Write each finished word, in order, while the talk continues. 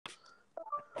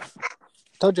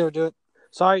Told you to do it.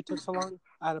 Sorry it took so long.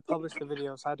 I had to publish the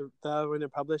video, so I had to the other one to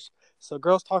publish. So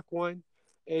Girls Talk 1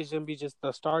 is going to be just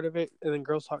the start of it, and then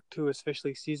Girls Talk 2 is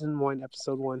officially Season 1,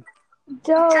 Episode 1.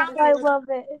 Dope, I love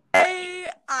it. Hey,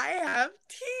 I have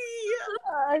tea.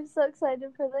 I'm so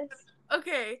excited for this.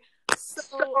 Okay,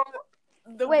 so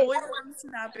the boy that I'm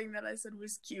snapping that I said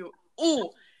was cute.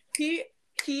 Ooh,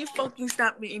 he fucking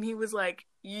snapped me and he was like,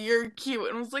 "You're cute,"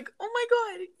 and I was like, "Oh my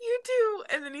god, you too!"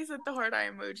 And then he sent the heart eye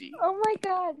emoji. Oh my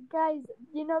god, guys,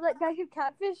 you know that guy who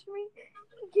catfished me?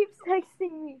 He keeps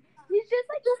texting me. He's just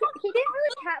like, he didn't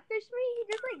really catfish me.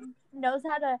 He just like knows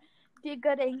how to do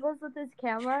good angles with his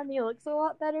camera, and he looks a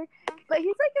lot better. But he's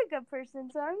like a good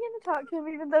person, so I'm gonna talk to him,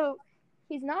 even though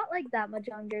he's not like that much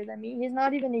younger than me. He's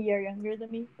not even a year younger than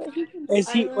me. But he can...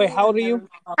 Wait, how old are you?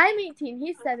 I'm 18.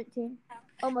 He's 17,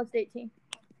 almost 18.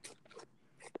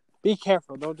 Be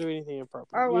careful. Don't do anything inappropriate.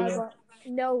 Or why?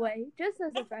 No way. Just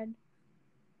as a friend.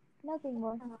 Nothing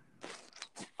more.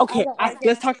 Okay,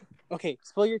 let's talk. Okay,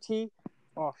 spill your tea.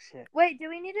 Oh, shit. Wait, do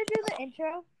we need to do the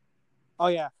intro? Oh,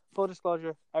 yeah. Full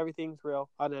disclosure, everything's real,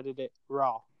 unedited,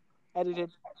 raw.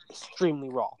 Edited, extremely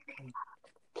raw.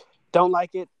 Don't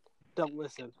like it, don't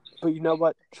listen. But you know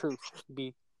what? Truth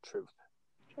be truth.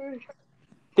 Truth.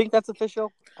 Think that's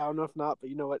official? I don't know if not, but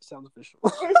you know what? It sounds official.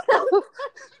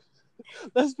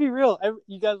 Let's be real.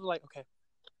 You guys are like, okay.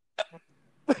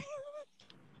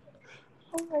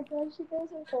 Oh my gosh, you guys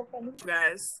are so funny.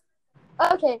 Guys.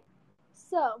 Okay,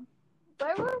 so,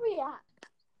 where were we at?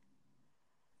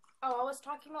 Oh, I was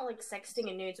talking about, like, sexting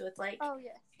and nudes with, like,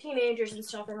 yes. teenagers and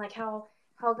stuff, and, like, how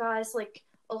guys, like,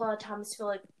 a lot of times feel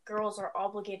like girls are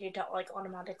obligated to, like,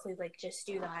 automatically, like, just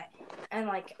do that. And,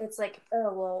 like, it's like,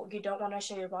 oh, well, you don't want to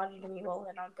show your body to me, well,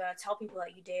 then I'm gonna tell people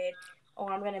that you did,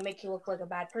 or I'm gonna make you look like a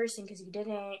bad person because you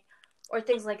didn't, or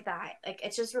things like that. Like,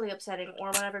 it's just really upsetting. Or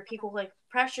whenever people, like,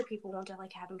 pressure people into,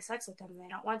 like, having sex with them and they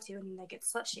don't want to, and they get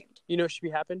slut-shamed. You know what should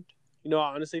be happening? You know,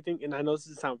 I honestly think, and I know this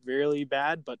doesn't sound really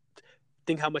bad, but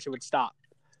think how much it would stop.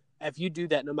 If you do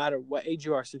that, no matter what age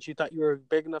you are, since you thought you were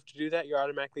big enough to do that, you're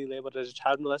automatically labeled as a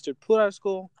child molester. Pull out of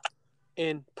school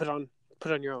and put on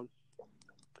your own.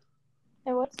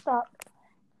 And what stopped?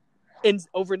 And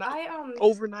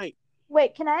overnight.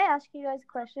 Wait, can I ask you guys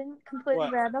a question?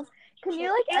 Completely random. Can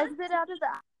you like exit out of the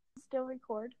app and still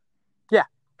record? Yeah.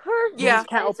 Perfect. Yeah.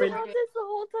 I was about this the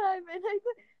whole time, and I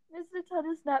missed a ton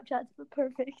of Snapchats, but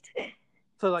perfect.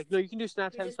 So, like, no, you can do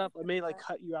Snapchat and stuff. I may, like,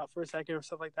 cut you out for a second or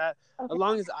stuff like that. Okay. As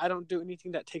long as I don't do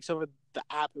anything that takes over the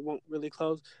app, it won't really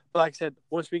close. But like I said,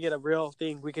 once we get a real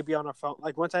thing, we could be on our phone.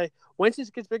 Like, once this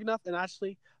gets big enough, and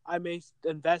actually, I may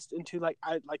invest into, like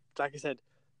I said,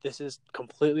 this is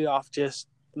completely off just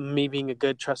me being a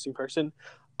good, trusting person.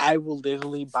 I will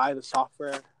literally buy the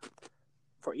software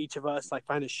for each of us, like,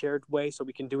 find a shared way so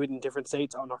we can do it in different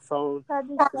states on our phone. That'd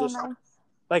be so nice.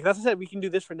 Like, as I said, we can do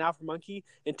this for now for Monkey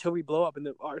until we blow up.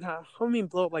 I don't mean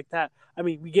blow up like that. I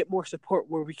mean, we get more support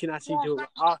where we can actually do it.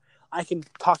 I can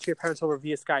talk to your parents over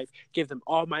via Skype, give them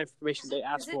all my information they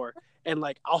ask for, and,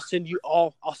 like, I'll send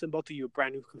both of you a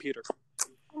brand new computer.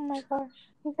 Oh my gosh.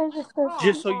 You guys are so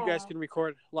just so you guys can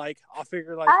record. Like, I'll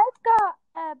figure, like... I've got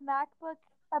a MacBook.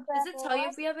 Does it tell you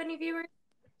if we have any viewers?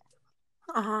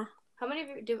 Uh-huh. How many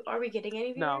are we getting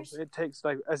any viewers? No, it takes,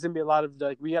 like, it's going to be a lot of,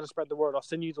 like, we got to spread the word. I'll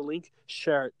send you the link,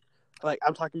 share it. Like,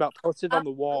 I'm talking about post it on the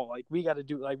wall. Like, we got to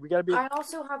do, like, we got to be... I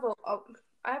also have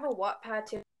I have a Wattpad,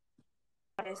 too.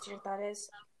 What that is.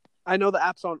 I know the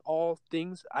app's on all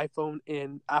things, iPhone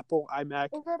and Apple, iMac.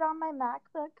 Is it on my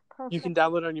MacBook? Perfect. You can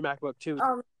download it on your MacBook, too.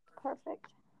 Perfect.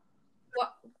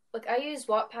 Like, I use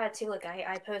Wattpad, too. Like,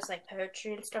 I post, like,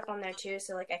 poetry and stuff on there, too.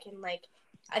 So, like,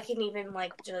 I can even,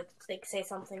 like, just, like, say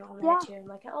something on there, too. And,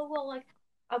 like, oh, well, like,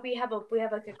 we have,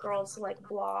 like, a girls, like,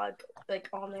 blog, like,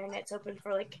 on there, and it's open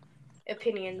for, like,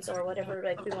 opinions or whatever,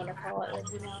 like, we want to call it,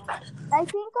 like, you know. I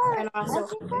think our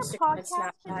Instagram and podcast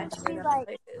Snapchat should be, like,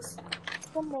 places.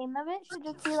 The name of it should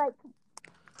just be, like,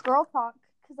 Girl Talk,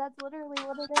 because that's literally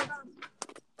what it is.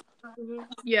 Mm-hmm.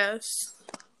 Yes.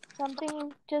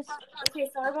 Something just... Okay,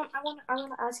 so I want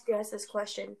to ask you guys this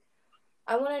question.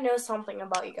 I want to know something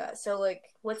about you guys. So, like,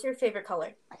 what's your favorite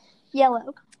color?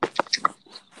 Yellow.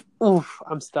 Oof,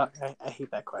 I'm stuck. I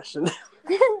hate that question.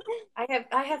 I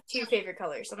have two favorite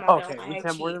colors. I'm not okay, gonna lie. you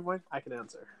have more than one? I can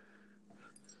answer.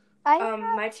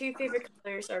 My two favorite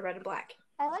colors are red and black.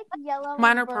 I like yellow.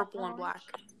 Mine are purple and black.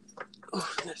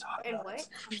 Oof, that's hot. And what?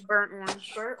 Burnt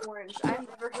orange. Burnt orange. I've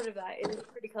never heard of that. Is it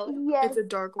a pretty color? Yes. It's a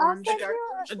dark orange.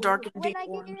 A dark and deep orange.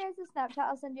 When I give you guys a Snapchat,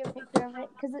 I'll send you a picture of it,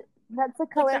 because that's the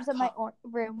colors of my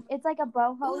room. It's like a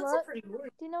boho look. Pretty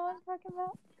orange. Do you know what I'm talking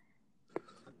about?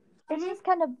 It's just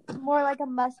kind of more like a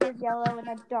mustard yellow and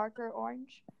a darker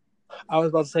orange. I was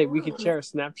about to say we could share a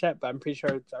Snapchat, but I'm pretty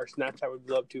sure our Snapchat would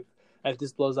blow up too. If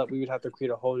this blows up, we would have to create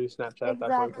a whole new Snapchat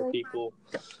that's one for people.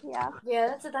 Yeah.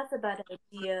 Yeah, that's a bad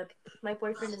idea. My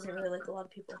boyfriend doesn't really like a lot of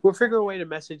people. We'll figure a way to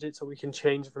message it so we can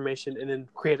change information and then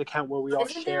create an account where we all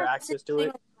share access to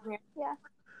it. Yeah.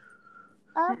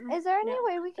 Is there any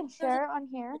way we can share it on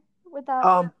here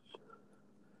without?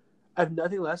 I have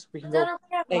nothing less. We can go.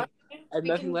 Hey, I have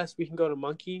nothing less. We can go to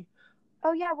Monkey.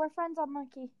 Oh yeah, we're friends on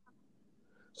Monkey.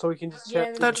 So we can just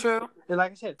share. Yeah, that's true. And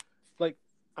like I said, like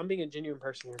I'm being a genuine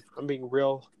person here. I'm being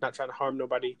real, not trying to harm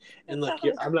nobody. And look,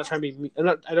 I'm not trying to be.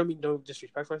 I don't mean no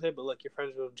disrespect when I say it, but look, your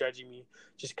friends will judging me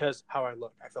just because how I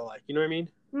look. I feel like, you know what I mean?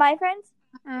 My friends?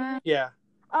 Yeah.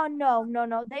 Oh no.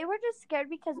 They were just scared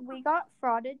because we got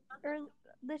frauded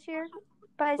this year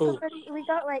by somebody. We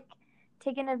got like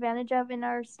taken advantage of, and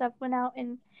our stuff went out,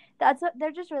 and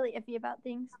they're just really iffy about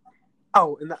things.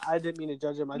 Oh, and I didn't mean to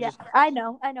judge them. I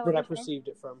know. What I perceived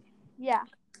it from. Yeah.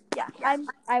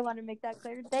 I want to make that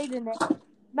clear. They didn't.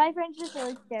 My friend's just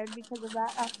really scared because of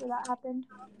that. After that happened.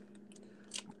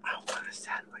 I want a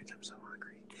sandwich. I'm so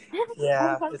hungry.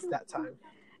 Yeah, it's that time.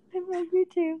 I'm hungry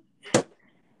too.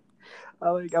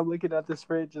 I'm looking at this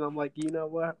fridge and I'm like, you know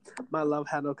what? My love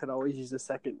handle could always use a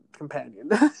second companion.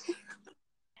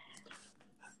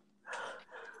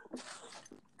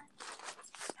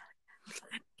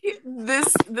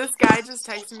 This guy just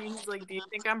texted me. He's like, "Do you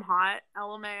think I'm hot?"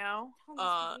 LMAO.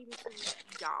 Yeah.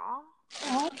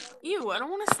 Ew, I don't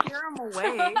want to scare him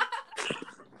away.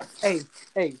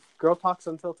 Hey, girl talks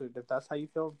unfiltered. If that's how you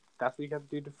feel, that's what you have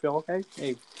to do to feel okay.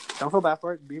 Hey, don't feel bad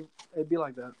for it. It'd be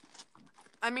like that.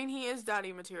 I mean, he is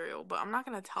daddy material, but I'm not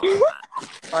gonna tell him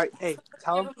that. All right, hey,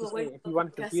 tell him if you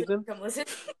want to confuse him.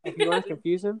 If you want to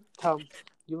confuse him, tell him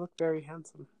you look very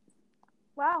handsome.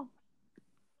 Wow.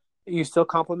 You still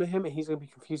compliment him, and he's gonna be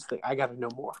confused. Like, I gotta know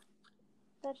more.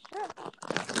 That's true.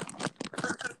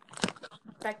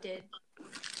 Expected.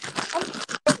 I'm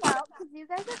cutting out because you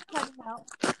guys are cutting out.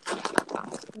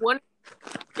 One.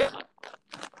 Get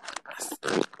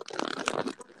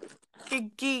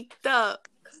geeked up.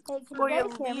 Hey, can For you your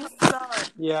guys hear me? Lisa.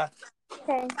 Yeah.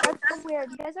 Okay, that's so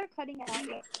weird. You guys are cutting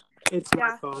out. It's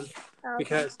my phone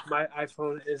because my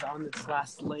iPhone is on its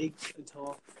last legs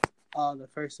until the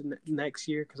first of next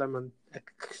year because I'm on a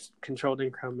controlled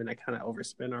income and I kind of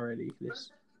overspend already.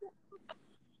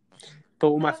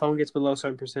 But when my phone gets below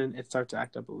 7%, it starts to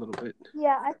act up a little bit.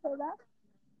 Yeah, I feel that.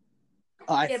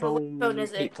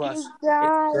 iPhone 8 Plus.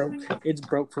 It's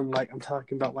broke from I'm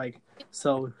talking about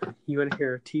so you want to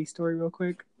hear a tea story real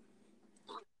quick?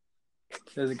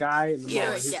 There's a guy in the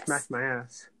mall, he smacked my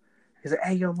ass. He's like,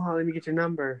 "Hey, yo, mom, let me get your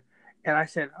number." And I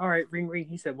said, "All right, ring, ring."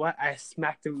 He said, "What?" I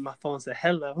smacked him with my phone and said,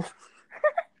 "Hello."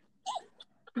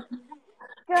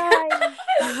 Guys,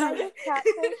 why is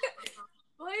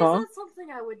that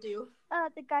something I would do?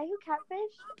 The guy who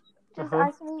catfished just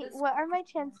asked me, "What are my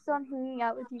chances on hanging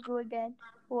out with you again?"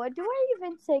 What do I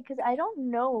even say? Because I don't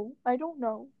know.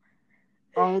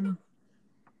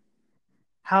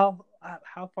 How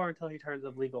far until he turns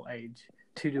of legal age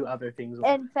to do other things?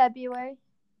 In February.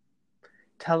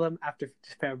 Tell him after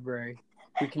February.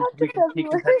 He can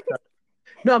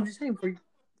No, I'm just saying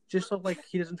just so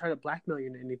he doesn't try to blackmail you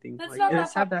into anything. And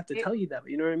it's sad to have to tell you that,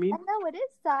 but you know what I mean? I know it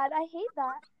is sad. I hate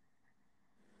that.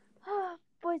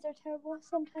 Boys are terrible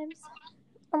sometimes.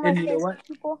 And you know what?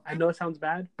 I know it sounds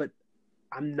bad, but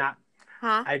I'm not.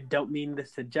 I don't mean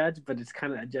this to judge, but it's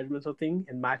kind of a judgmental thing.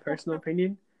 In my personal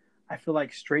opinion, I feel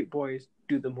like straight boys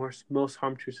do the most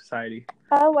harm to society.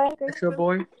 Oh, I agree. Bisexual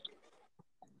boy,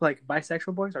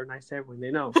 bisexual boys are nice to everyone. They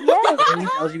know. Yes.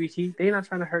 LGBT, they're not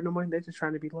trying to hurt no one. They're just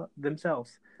trying to be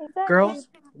themselves. Exactly. Girls,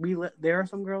 there are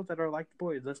some girls that are like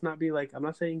boys. Let's not be I'm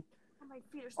not saying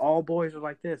all boys are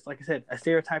like this. Like I said, a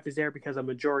stereotype is there because a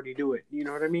majority do it. You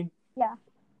know what I mean? Yeah.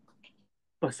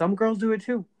 But some girls do it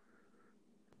too.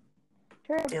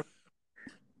 True.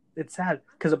 It's sad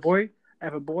because if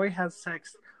a boy has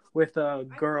sex with a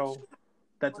girl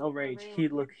that's overage,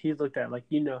 he's looked at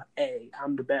hey,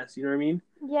 I'm the best. You know what I mean?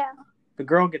 Yeah. The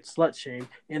girl gets slut shamed,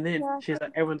 and then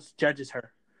everyone judges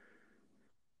her.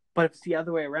 But if it's the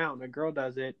other way around, a girl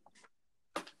does it,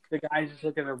 the guy's just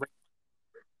looking at her.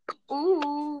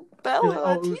 Ooh,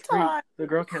 Bella, tea time. The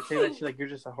girl can't say that. She's like, "You're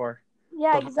just a whore."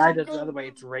 Yeah, but exactly. The guy does the other way.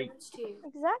 It's rape.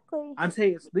 Exactly. I'm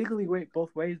saying it's legally rape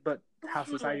both ways, but how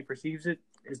society perceives it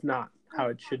is not how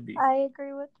it should be. I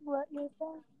agree with what you're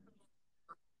saying.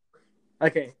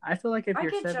 Okay, I feel like if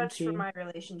you're 17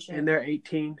 and they're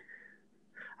 18,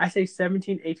 I say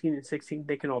 17, 18, and 16,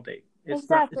 they can all date. It's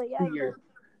 2 years.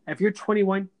 If you're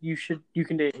 21, you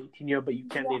can date an 18-year-old, but you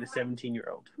can't date a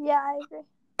 17-year-old. Yeah, I agree.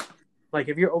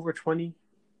 If you're over 20,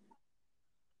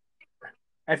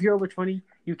 If you're over 20,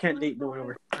 you can't date no one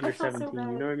under That's not so 17.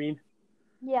 bad. You know what I mean?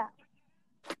 Yeah.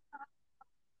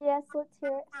 Yes, let's hear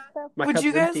it. So, My Would cup's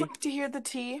you guys empty. like to hear the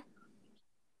tea?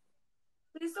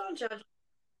 Please don't judge.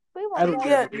 we I don't won't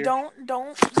judge. judge. Yeah,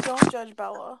 don't judge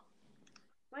Bella.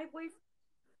 My boyfriend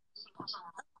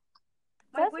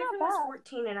That's was not bad.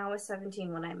 14 and I was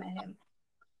 17 when I met him.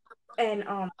 And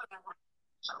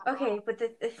okay, but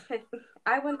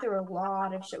I went through a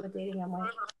lot of shit with dating him. Like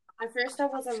at first I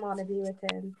wasn't want to be with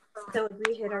him, so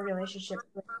we hit our relationship.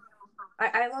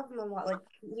 I love him a lot. Like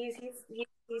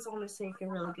he's honestly like, a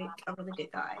really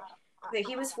good guy. But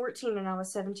he was 14 and I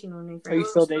was 17 when we first Are you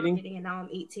still started dating? and now I'm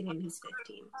 18 and he's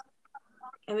 15.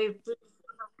 And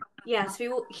yes, we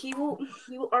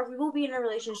will be in a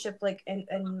relationship like and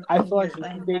I feel like since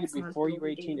you dated before you were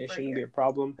 18, it shouldn't be a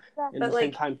problem. And at the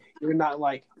same time, you're not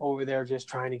like over there just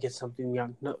trying to get something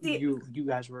young. No, you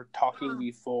guys were talking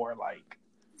before, like.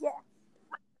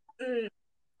 Yeah.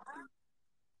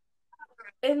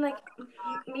 And like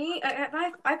me,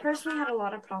 I personally had a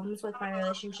lot of problems with my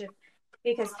relationship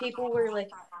because people were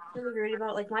like really rude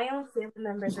about it. Like my own family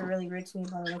members were really rude to me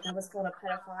about it. Like I was called a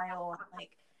pedophile and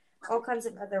like all kinds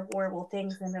of other horrible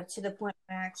things, and to the point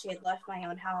where I actually had left my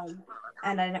own home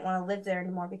and I didn't want to live there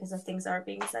anymore because of things that were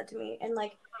being said to me. And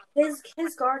like his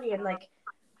guardian, like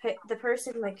the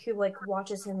person like who like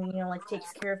watches him and like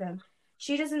takes care of him,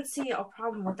 she doesn't see a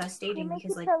problem with us dating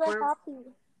because like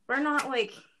we're not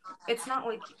like. It's not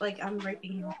like I'm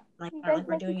raping him. Like, you not guys like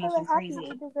we're make doing each other anything happy. crazy.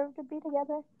 You deserve to be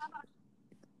together.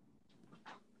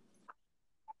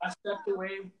 I stepped away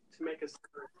to make us.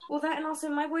 Well, that and also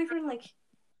my boyfriend, like,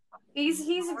 he's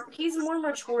more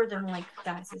mature than like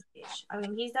guys his age. I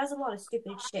mean, he does a lot of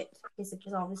stupid shit because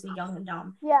he's obviously young and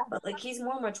dumb. Yeah. But like, he's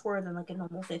more mature than like a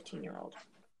normal 15-year-old.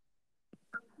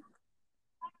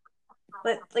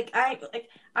 But like, I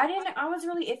was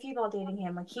really iffy about dating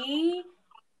him. Like he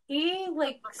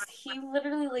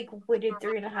literally like waited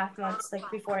 3.5 months like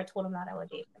before I told him that I would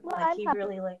date him. Well, Like he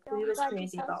really like he was glad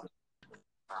crazy about me.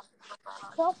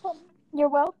 Welcome. You're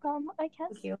welcome. I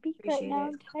can't Thank you. speak Appreciate right now.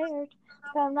 it. I'm tired.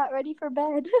 So I'm not ready for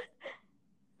bed.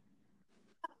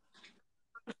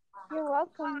 You're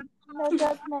welcome. No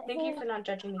judgment. Thank you for not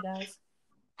judging me, guys.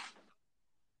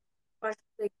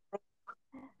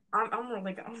 I'm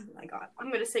like, oh my god,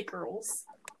 I'm gonna say girls.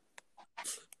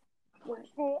 What?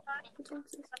 Hey.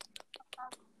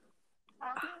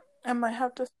 I might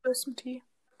have to spill some tea.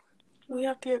 We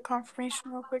have to get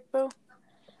confirmation real quick, though.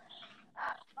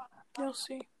 You'll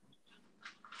see.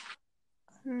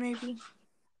 Maybe.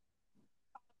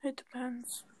 It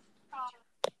depends.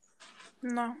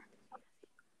 No.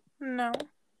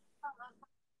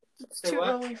 It's too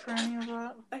early for any of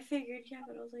that. I figured, yeah,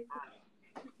 but I was like...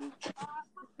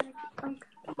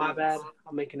 My bad.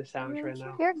 I'm making a sandwich right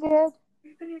now. You're good.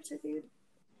 You're good answer, dude.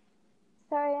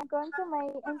 Sorry, I'm going through my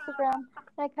Instagram.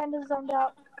 I kind of zoned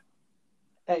out.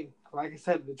 Hey, like I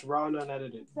said, it's raw and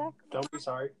unedited. Exactly. Don't be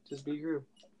sorry. Just be rude.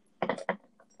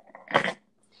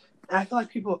 I feel like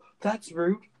people, that's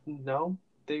rude. No,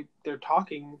 they're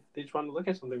talking. They just want to look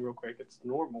at something real quick. It's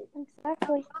normal.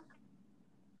 Exactly.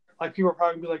 Like people are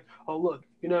probably gonna be like, "Oh look,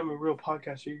 you know I'm a real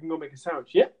podcaster. You can go make a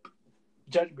sandwich." Yep.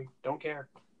 Judge me. Don't care.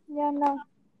 Yeah, no.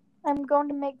 I'm going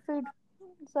to make food.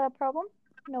 Is that a problem?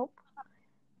 Nope.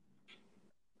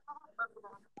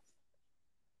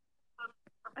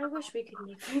 I wish we could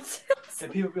make food.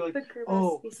 And people be like,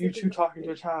 "Oh, you two talking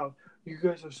to a child. You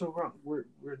guys are so wrong." We're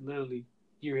literally,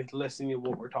 you're listening to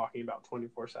what we're talking about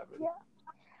 24/7. Yeah.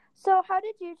 So how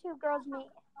did you two girls meet?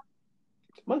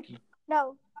 Monkey.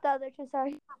 No, the other two.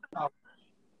 Sorry.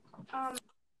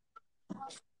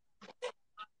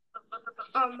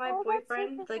 My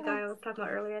boyfriend, the guy I was talking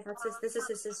about earlier, this is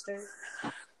his sister.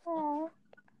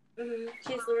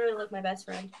 She's literally like my best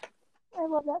friend. I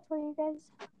love that for you guys.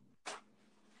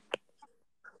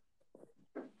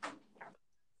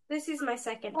 This is my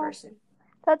second person.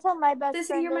 That's how my best This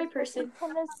friend you're my is. person.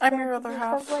 I'm your other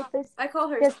half. Like this, I call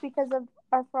her just because of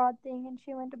our fraud thing, and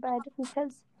she went to bed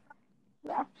because,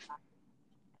 yeah.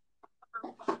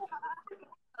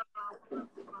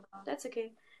 That's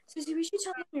okay. Susie, we should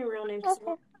tell them your real name.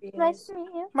 Okay. Nice to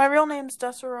meet you. My real name's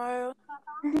Desiraya.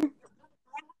 You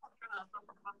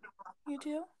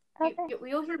do? Okay.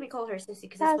 You'll hear me call her Sissy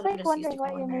because I that's was what I'm like just used wondering to what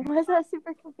calling your her. name was. I was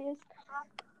super confused.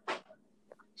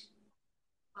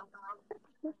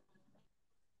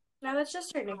 No, that's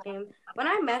just her nickname. When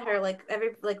I met her, like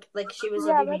she was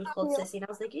Yeah, being that's called cute. Sissy, and I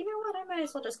was like, you know what? I might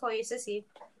as well just call you Sissy.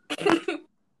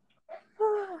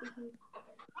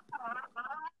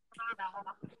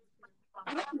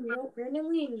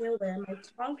 Randomly nowhere, my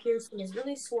tongue piercing is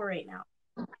really sore right now.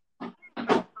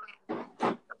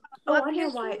 Oh, I know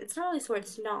why. It's not really sore.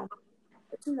 It's numb.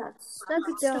 That's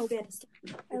dope. stupid.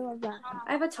 I love that.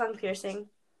 I have a tongue piercing.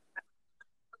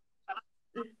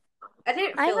 I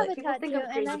didn't I feel have it. a People think tattoo, I'm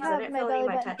and crazy I because I have didn't my feel any belly of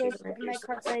my button tattoos pierced, or my and my piercings.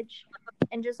 cartilage,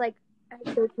 and just like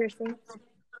actual piercing.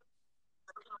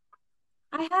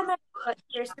 I had my butt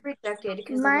pierced and rejected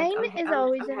because Mine I'm, like, is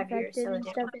always I'm heavier, infected so and it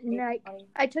stuff. And didn't. like,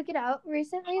 I took it out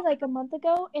recently, like a month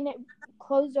ago, and it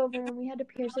closed over, and we had to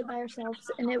pierce it by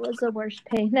ourselves, and it was the worst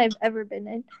pain I've ever been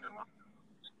in.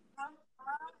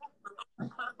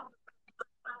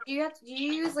 Do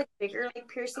you use like bigger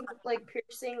piercing or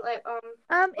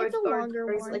It's a longer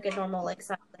or is one. it like a normal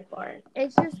size bar?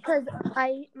 It's just because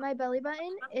my belly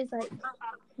button is like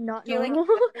not Do you normal.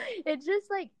 It's just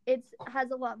like it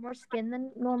has a lot more skin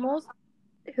than normals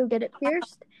who get it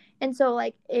pierced, and so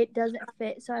like it doesn't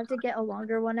fit. So I have to get a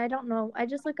longer one. I don't know. I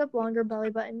just look up longer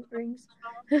belly button rings.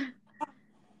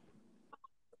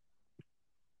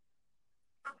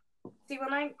 See,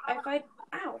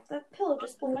 ow, that pillow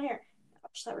just pulled my hair.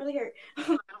 Ouch, that really hurt.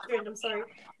 I'm sorry.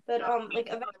 But like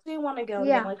eventually I want to go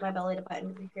get like my belly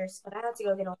button pierced, but I have to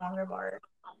go get a longer bar.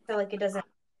 So like it doesn't.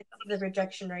 The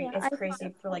rejection rate is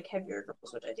crazy for like heavier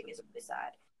girls, which I think is really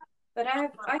sad. But I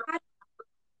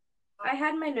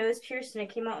had my nose pierced and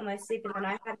it came out in my sleep, and then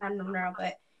I had monaural,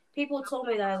 but people told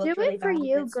me that I looked really bad. Do it for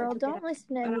you, so girl. Don't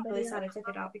listen to anybody. I'm really sad I took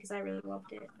it out because I really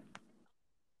loved it.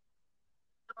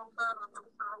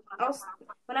 Also,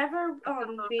 whenever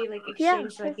we like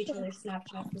exchange like each other's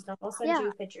Snapchats and stuff, I'll send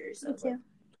you pictures of like,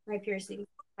 my piercing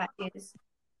tattoos.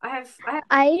 I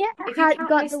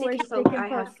got the worst stick and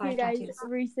poke, you guys, tattoos.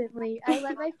 recently. I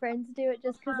let my friends do it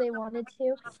just because they wanted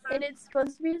to, and it's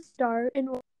supposed to be a star, and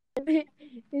one of it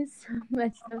is so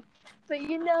messed up. But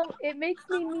you know, it makes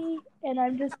me me, and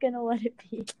I'm just gonna let it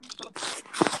be.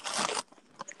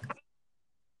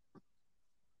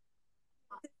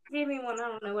 Gave me one, I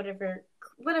don't know, whatever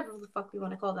the fuck we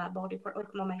want to call that body part, like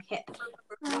on my hip.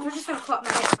 We're just gonna call it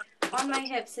my hip. On my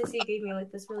hip, Sissy gave me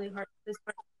like this hard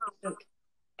joke.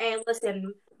 And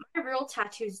listen, my real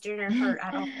tattoos didn't hurt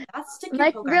at all. That's stick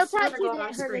and poke. My real tattoo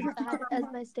didn't hurt as bad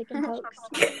as my stick and pokes.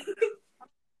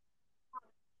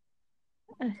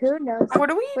 Who knows?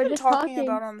 What are we even talking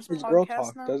about on this podcast? It's girl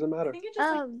talk. Now? Doesn't matter.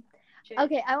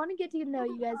 Okay, I want to get to know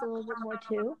you guys a little bit more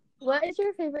too. What is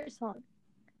your favorite song?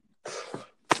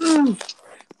 I'm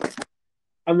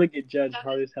gonna get judged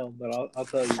hard as hell, but I'll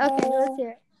tell you. Okay, let's hear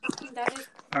it.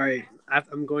 All right,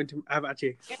 I'm gonna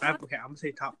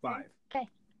say top 5. Okay.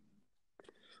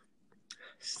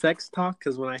 Sex Talk,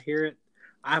 because when I hear it,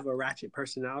 I have a ratchet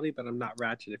personality, but I'm not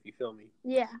ratchet, if you feel me.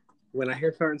 Yeah. When I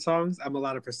hear certain songs, I'm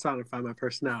allowed to personify my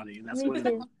personality, and that's me one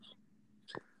too.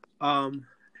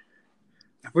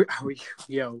 We're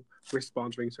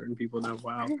sponsoring certain people now.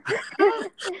 Wow.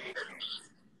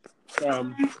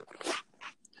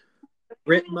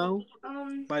 Ritmo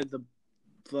by the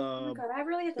I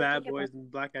really Bad Boys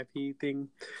and Black Eyed Peas thing.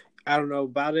 I don't know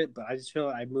about it, but I just feel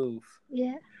like I move.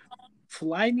 Yeah.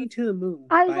 Fly Me to the Moon.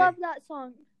 I love that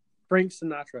song. Frank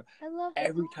Sinatra. I love it.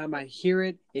 Every time I hear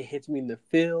it, it hits me in the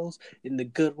feels, in the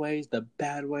good ways, the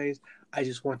bad ways. I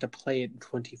just want to play it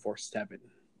 24/7.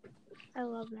 I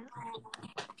love that.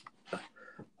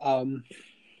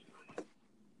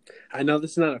 I know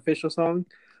this is not an official song,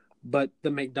 but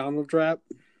the McDonald's rap.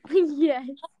 Yes.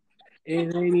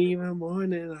 It ain't even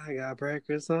morning. I got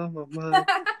breakfast on my mind.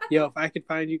 Yo, if I could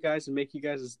find you guys and make you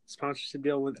guys a sponsorship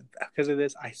deal because of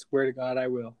this, I swear to God I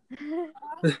will.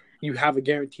 You have a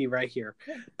guarantee right here.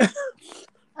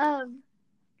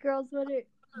 Girls, what are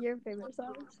your favorite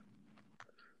songs?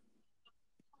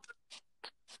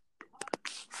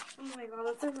 Oh my God,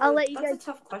 that's a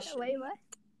tough question. Wait, what?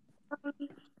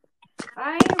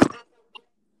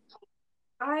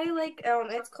 I like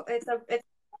it's a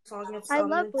song. It's I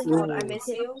love it's called "I Miss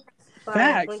You"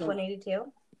 by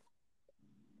Blink-182.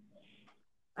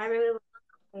 I really like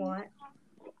it a lot.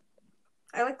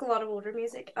 I like a lot of older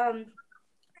music. I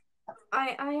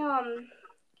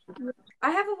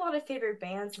have a lot of favorite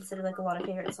bands instead of like a lot of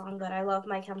favorite songs, but I love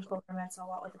My Chemical Romance a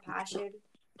lot with a passion,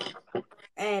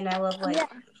 and I love like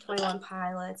 21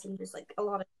 Pilots and just like a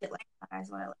lot of shit like that. That's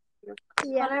what I like.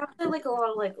 Yeah. But I also like a lot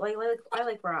of I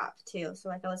like rap too. So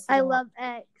like I love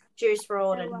X. Juice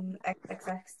WRLD and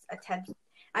XXX Attention.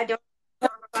 I don't know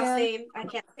last name. I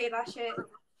can't say that shit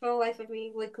for the life of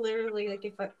me. Like literally, like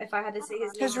if I had to say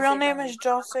his name. His real name is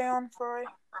Joseon Foray.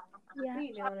 Yeah.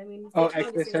 You know what I mean? Oh,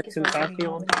 XXX.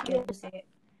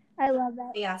 I love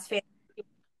that. Yeah, it's fan.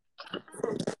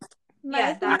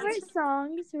 My favorite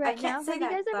songs right now. Have you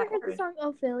guys ever heard the song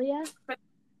Ophelia?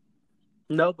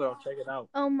 No, but I'll check it out.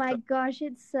 Oh my gosh,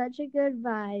 it's such a good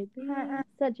vibe.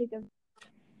 Such a good.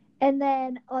 And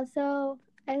then also,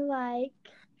 I like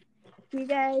You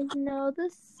guys know the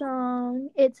song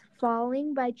It's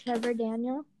Falling by Trevor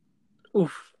Daniel?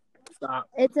 Oof. Stop.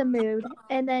 It's a mood.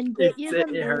 And then Get You the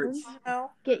It Moon. hurts.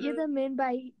 No. Get You the Moon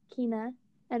by Kina.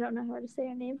 I don't know how to say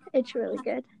her name. It's really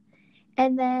good.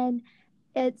 And then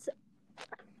it's,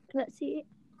 let's see.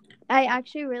 I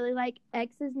actually really like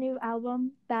X's new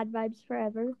album, Bad Vibes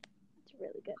Forever. It's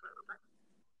really good.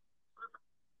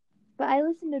 But I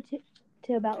listen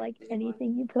to about like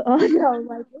anything you put on. I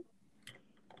like it.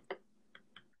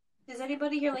 Does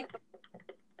anybody here like?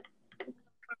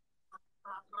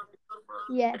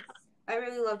 Yes. I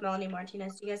really love Melanie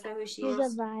Martinez. Do you guys know who she She's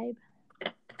is? a vibe.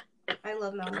 I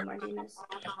love Melanie Martinez.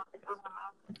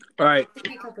 All right.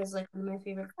 Sippy Cup is like one of my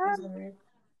favorite girls ever.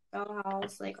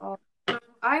 Dollhouse, like all.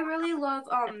 I really love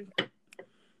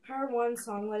her one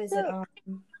song. What is it?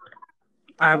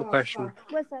 I have a question.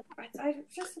 Fuck. What's up? I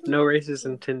just No racist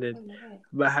intended. Oh my God.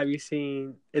 But have you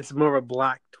seen? It's more of a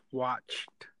black watched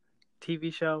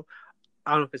TV show.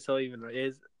 I don't know if it still even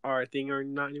is our thing or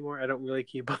not anymore. I don't really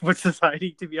keep up with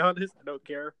society, to be honest. I don't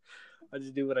care. I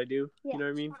just do what I do. Yeah. You know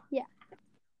what I mean? Yeah.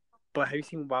 But have you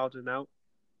seen Wild and Out?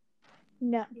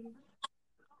 No.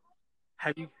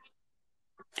 Have you?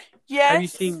 Yes. Have you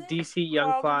seen DC Young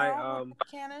Wild Fly, and Out,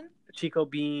 Canon? Chico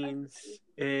Beans,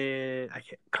 and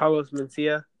Carlos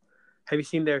Mencia? Have you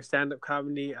seen their stand-up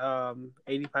comedy,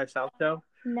 85 South Show?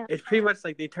 No. It's pretty much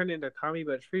like they turned it into a comedy,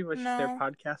 but it's pretty much No. their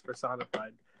podcast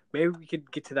personified. Maybe we could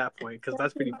get to that point because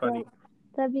that's pretty funny.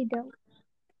 That'd be dope.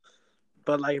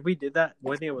 But like, if we did that,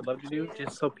 one thing I would love to do,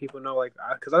 just so people know, like,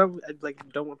 because I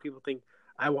don't want people to think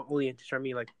I want only interest on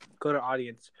me. Like, go to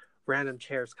audience, random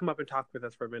chairs, come up and talk with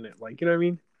us for a minute. Like, you know what I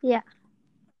mean? Yeah.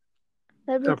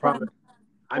 That'd be No fun. problem.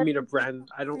 I mean, a brand.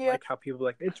 I don't Yeah. like how people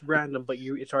like it's random, but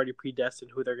it's already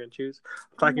predestined who they're gonna choose.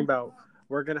 I'm talking about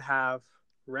we're gonna have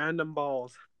random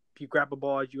balls. If you grab a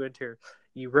ball as you enter,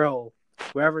 you roll.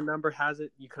 Whoever number has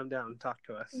it, you come down and talk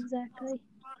to us. Exactly.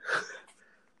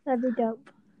 That'd be dope.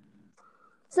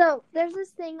 So there's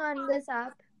this thing on this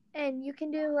app, and you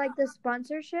can do like the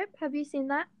sponsorship. Have you seen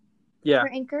that? Yeah. For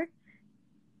Anchor.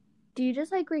 Do you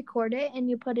just like record it and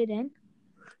you put it in?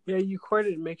 Yeah, you record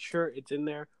it and make sure it's in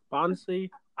there. But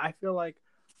honestly, I feel like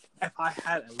if I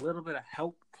had a little bit of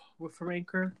help from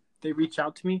Anchor, they reach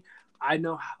out to me. I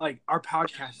know, like, our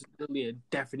podcast is really a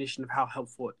definition of how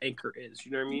helpful Anchor is.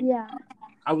 You know what I mean? Yeah.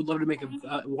 I would love to make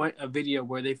a video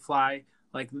where they fly,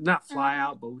 like, not fly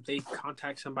out, but they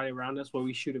contact somebody around us where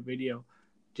we shoot a video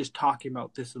just talking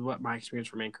about this is what my experience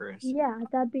from Anchor is. Yeah,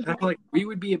 that'd be And I feel like we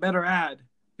would be a better ad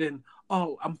than,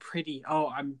 oh, I'm pretty, oh,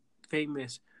 I'm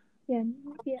famous. Yeah.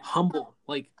 Humble.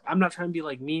 Like, I'm not trying to be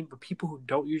like mean, but people who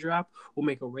don't use your app will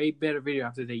make a way better video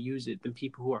after they use it than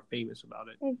people who are famous about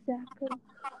it. Exactly.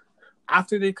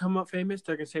 After they come up famous,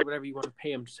 they're gonna say whatever you want to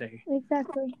pay them to say.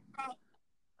 Exactly.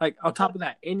 Like, on top of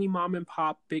that, any mom and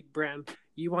pop big brand,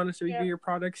 you want us to review your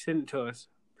product, send it to us.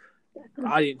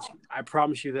 Audience, I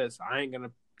promise you this, I ain't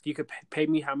gonna. You could pay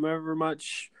me however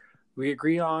much we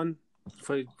agree on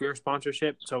for your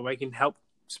sponsorship, so I can help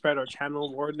spread our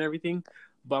channel word and everything.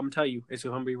 But I'm telling you, it's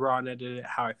gonna be raw and edited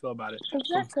how I feel about it.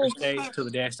 Exactly. From first day till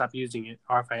the day I stop using it,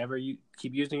 or if I ever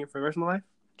keep using it for the rest of my life.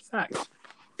 It's facts.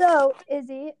 So,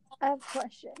 Izzy, I have a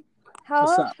question. What's How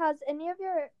up? has any of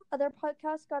your other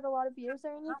podcasts got a lot of views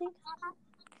or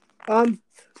anything?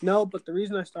 No, but the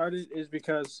reason I started is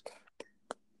because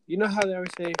you know how they always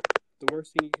say the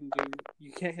worst thing you can do,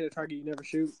 you can't hit a target you never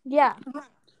shoot. Yeah.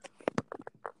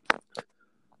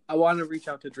 I want to reach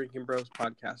out to Drinking Bros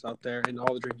podcast out there and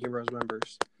all the Drinking Bros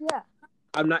members. Yeah.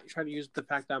 I'm not trying to use the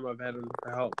fact that I'm a veteran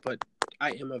for help, but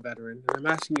I am a veteran, and I'm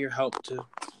asking your help to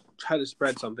try to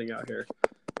spread something out here.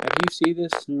 If you see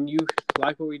this and you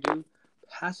like what we do,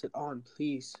 pass it on,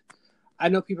 please. I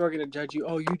know people are going to judge you.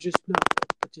 Oh, you just know.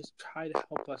 But just try to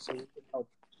help us so we can help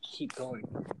keep going.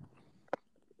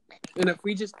 And if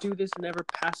we just do this and never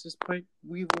pass this point,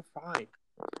 we will fine.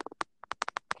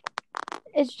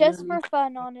 It's just for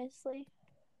fun, honestly.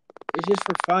 It's just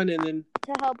for fun, and then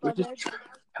To help we others. just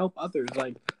help others.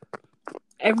 Like,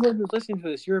 everyone who's listening to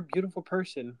this, you're a beautiful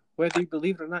person. Whether you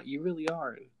believe it or not, you really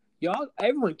are.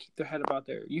 Everyone keep their head about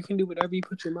there. You can do whatever you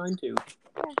put your mind to.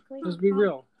 Exactly. Just be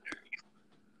real.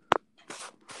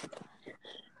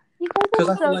 You guys 'Cause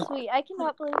are I so feel like- sweet. I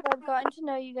cannot believe I've gotten to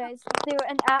know you guys through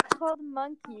an app called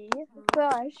Monkey.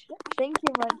 Gosh, thank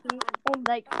you, Monkey. And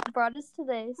like brought us to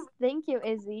this. Thank you,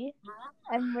 Izzy.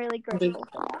 I'm really grateful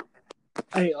for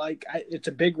that. It's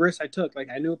a big risk I took. Like,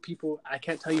 I knew people. I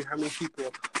can't tell you how many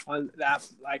people on that,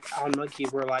 like on Monkey,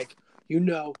 were like,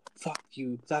 fuck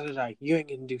you, you ain't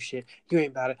gonna do shit. You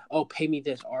ain't about it. Oh, pay me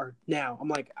this or now. I'm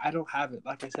like, I don't have it.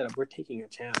 Like I said, we're taking a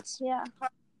chance. Yeah.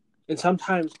 And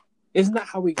sometimes Isn't that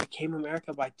how we became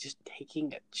America, by just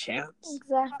taking a chance?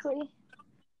 Exactly.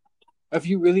 If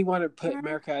you really want to put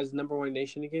America as number one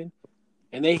nation again,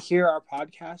 and they hear our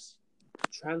podcast,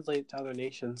 translate it to other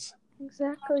nations.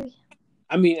 Exactly.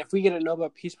 I mean, if we get a Nobel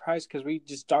Peace Prize because we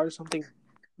just started something,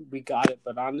 we got it.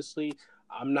 But honestly,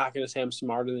 I'm not going to say I'm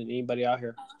smarter than anybody out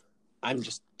here. I'm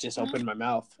just open my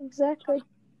mouth. Exactly.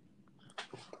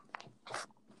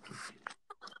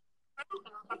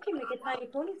 You can make a tiny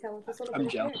ponytail with this little I'm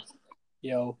bit of hair. jealous.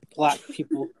 Yo, black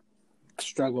people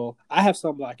struggle. I have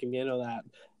some black, and you know that.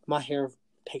 My hair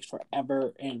takes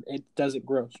forever, and it doesn't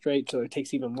grow straight, so it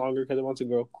takes even longer because it wants to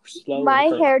grow slow. My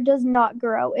hair does not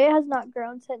grow. It has not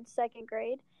grown since 2nd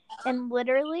grade. And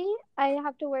literally, I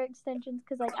have to wear extensions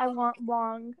because, like, I want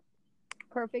long,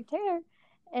 perfect hair.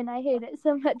 And I hate it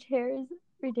so much. Hair is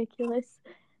ridiculous.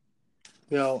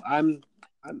 Yo,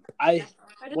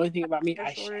 one thing about me,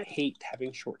 I hate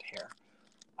having short hair.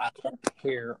 I love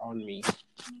hair on me.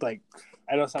 Like,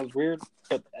 I know it sounds weird,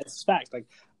 but it's fact. Like,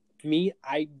 me,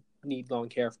 I need long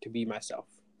hair to be myself.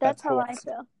 That's how I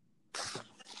feel.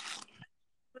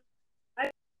 I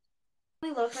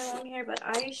really love my long hair, but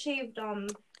I shaved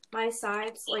my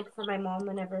sides, like, for my mom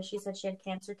whenever she said she had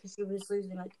cancer because she was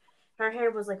losing, like, her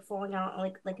hair was, like, falling out,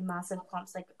 like massive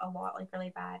clumps, like, a lot, like,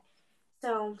 really bad.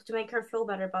 So, to make her feel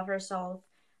better about herself,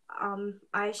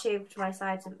 I shaved my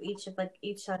sides of each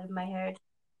side of my hair,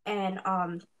 and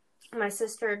my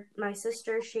sister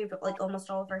shaved like almost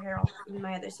all of her hair off, and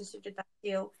my other sister did that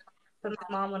too, but my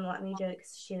mom wouldn't let me do it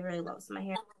because she really loves my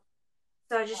hair.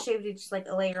 So I just shaved each like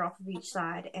a layer off of each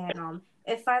side, and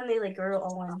it finally like grew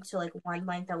all into like one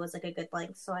length that was like a good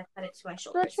length. So I cut it to my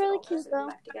shoulders. That's really cute though.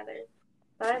 Back together.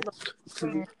 But I love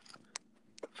my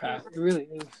hair. It really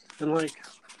is, and like.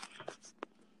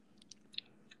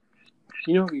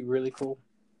 You know what would be really cool?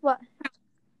 What?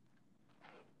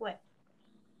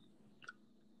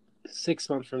 6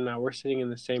 months from now, we're sitting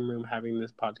in the same room having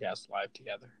this podcast live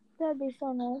together. That'd be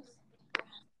so nice.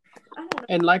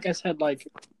 And like I said, like,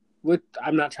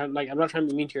 I'm not trying to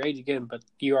be mean to your age again, but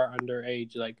you are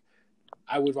underage. Like,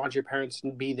 I would want your parents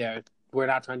to be there. We're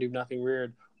not trying to do nothing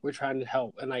weird. We're trying to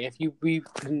help. And like, if we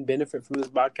can benefit from this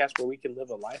podcast where we can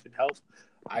live a life and help,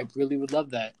 I really would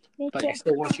love that. But I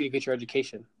still want you to get your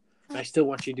education. I still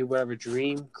want you to do whatever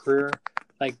dream, career.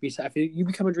 Like, if you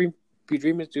become a dream, if your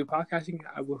dream is to do podcasting,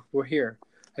 we're here.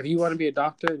 If you want to be a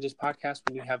doctor and just podcast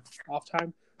when you have off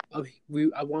time,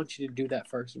 I want you to do that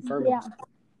first and foremost.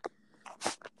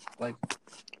 Yeah. Like,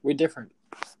 we're different.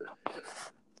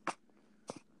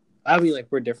 I mean, like,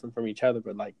 we're different from each other,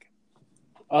 but like,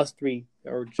 us three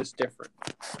are just different.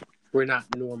 We're not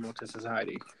normal to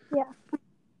society. Yeah.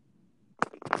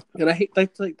 And I hate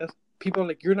like that's. People are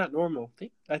like, you're not normal.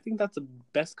 I think that's the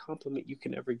best compliment you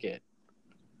can ever get.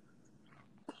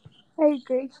 I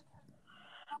agree.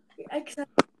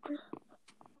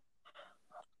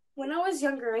 When I was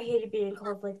younger, I hated being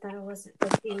called like that. I wasn't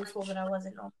like being told that I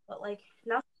wasn't normal. But like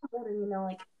now I'm older, you know,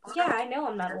 like yeah, I know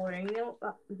I'm not older. You know,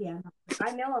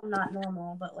 I know I'm not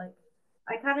normal. But like,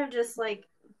 I kind of just like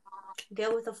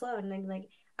go with the flow and then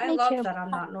like I love that I'm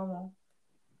not normal.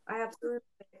 I absolutely.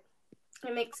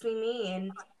 It makes me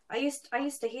and. I used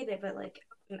to hate it, but like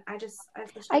I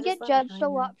get judged a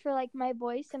lot for like my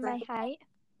voice and my height,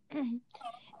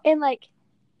 and like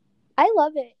I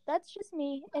love it. That's just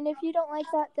me. And if you don't like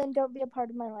that, then don't be a part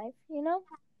of my life. You know?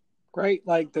 Right.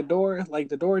 Like the door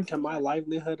into my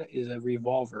livelihood is a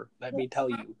revolver. Let me tell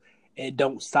you, it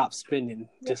don't stop spinning.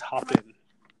 Just hop in.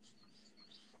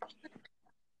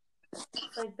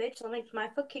 Like bitch, I'll make my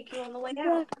foot kick you on the way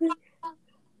out.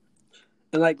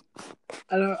 And like,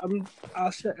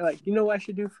 I'll share, like, you know what I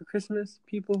should do for Christmas,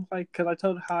 people? Like, cause I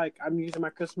told how like I'm using my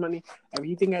Christmas money. If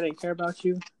you think I didn't care about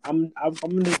you, I'm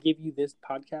gonna give you this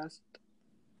podcast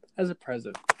as a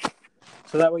present,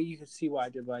 so that way you can see why I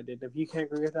did what I did. If you can't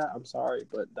agree with that, I'm sorry,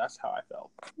 but that's how I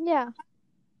felt. Yeah.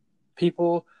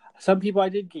 Some people I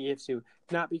did get gifts to,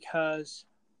 not because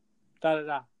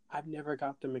I've never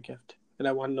got them a gift, and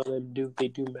I want to know they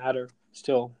do matter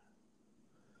still.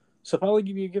 So if I only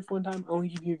give you a gift one time, I only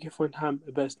give you a gift one time,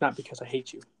 but it's not because I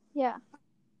hate you. Yeah.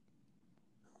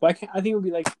 Well, I think it would be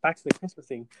like, back to the Christmas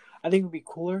thing. I think it would be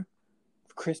cooler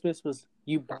if Christmas was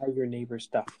you buy your neighbor's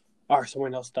stuff or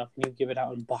someone else's stuff and you give it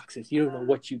out in boxes. You don't know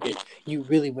what you get. You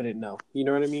really wouldn't know. You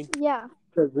know what I mean? Yeah.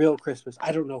 For real Christmas.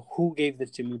 I don't know who gave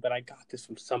this to me, but I got this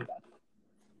from somebody.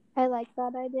 I like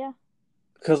that idea.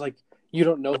 Because, like, you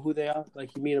don't know who they are.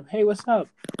 Like, you meet them, hey, what's up?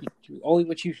 Only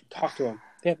what you talk to them.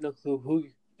 They have no clue who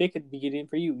you. They could be getting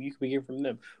for you. You could be getting from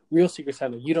them. Real Secret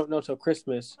Santa. You don't know till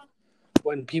Christmas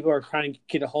when people are trying to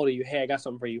get a hold of you. Hey, I got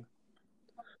something for you.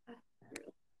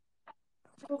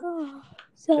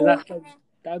 So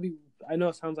that'd be. I know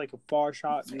it sounds like a far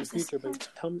shot in the future, but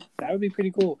tell me that would be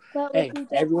pretty cool. What Hey, would you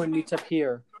do? everyone meets up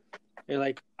here, and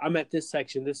like I'm at this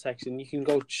section. You can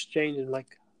go exchange and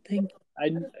like think.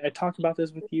 I talked about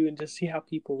this with you and just see how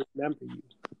people remember you.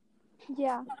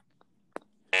 Yeah.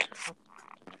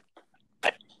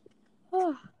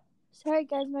 Oh, sorry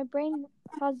guys, my brain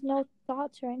has no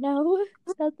thoughts right now.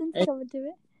 Nothing's coming to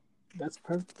it. That's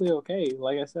perfectly okay.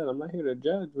 Like I said, I'm not here to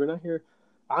judge.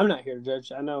 I'm not here to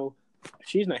judge. I know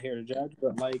she's not here to judge,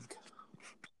 but like,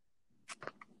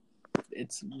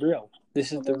 it's real.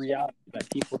 This is the reality that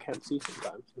people can't see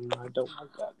sometimes, and I don't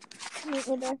like that. Me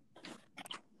either.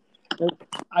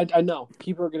 I know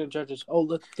people are gonna judge us. Oh,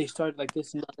 look, they started like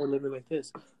this, and now they're living like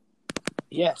this.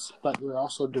 Yes, but we're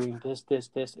also doing this,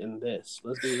 and this.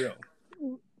 Let's be real.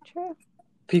 True.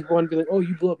 People want to be like, "Oh,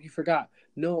 you blew up, you forgot."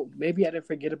 No, maybe I didn't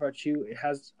forget about you.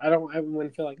 I don't ever want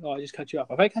to feel like, "Oh, I just cut you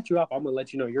off." If I cut you off, I'm gonna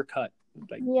let you know you're cut.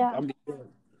 Like, yeah. I'm being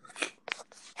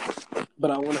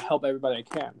but I want to help everybody I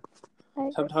can.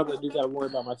 Sometimes I do gotta worry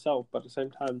about myself, but at the same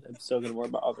time, I'm still gonna worry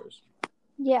about others.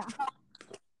 Yeah.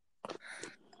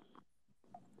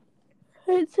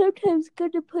 It's sometimes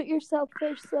good to put yourself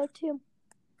first, though, too.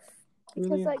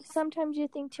 Because, like, sometimes you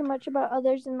think too much about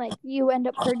others and, like, you end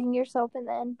up hurting yourself in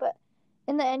the end. But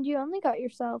in the end, you only got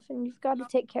yourself, and you've got to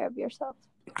take care of yourself.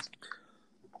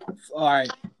 All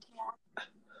right.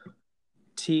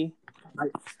 Tea. My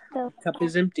cup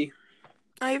is empty.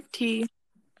 I have tea.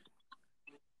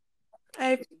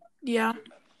 I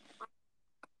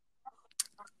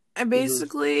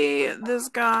basically, this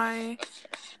guy,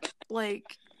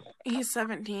 like, he's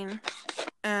 17,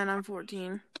 and I'm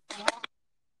 14.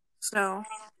 So,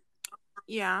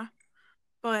 yeah.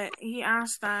 But he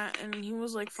asked that, and he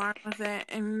was, like, fine with it.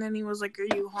 And then he was like,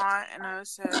 "Are you hot?" And I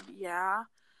said, "Yeah."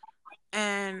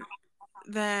 And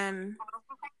then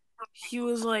he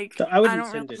was like, So I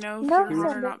don't really know if you're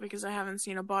hot or not because I haven't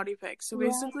seen a body pic. So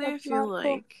basically, I feel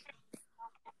like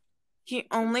he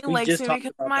only likes me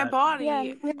because of my body,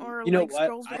 or you know likes what?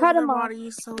 girls because of their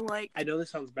body. So, like, I know this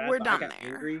sounds bad, we're but done I got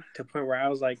there. angry to the point where I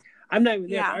was like, I'm not even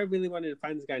there. Yeah. But I really wanted to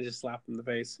find this guy and just slap him in the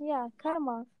face. Yeah, cut him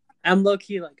off. I'm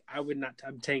low-key, like, I would not,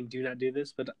 I'm saying do not do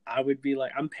this, but I would be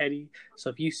like, I'm petty. So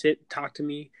if you talk to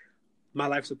me, my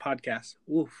life's a podcast.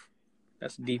 Oof.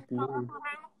 That's deep.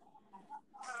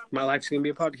 My life's going to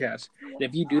be a podcast. And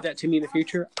if you do that to me in the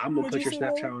future, I'm going to put your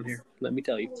Snapchat on here. Let me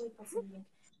tell you.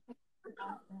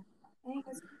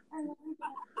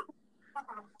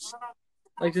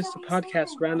 Like, just a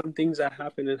podcast, random things that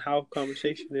happen and how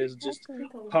conversation is. Just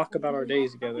talk about our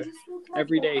days together.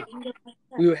 Every day.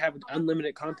 We would have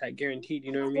unlimited contact, guaranteed.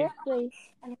 You know what I mean?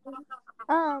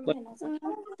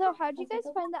 So how'd you guys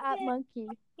find the app Monkey?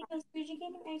 Are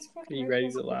you ready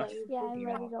to laugh? Yeah, I'm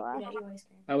ready to laugh.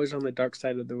 I was on the dark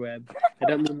side of the web. I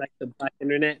don't mean like the black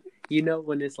internet. You know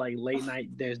when it's like late night,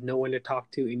 there's no one to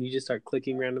talk to, and you just start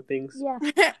clicking random things? Yeah.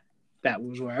 That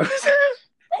was where I was.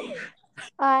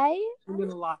 I'm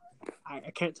gonna lie.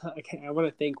 I can't tell. I want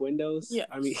to thank Windows. Yeah.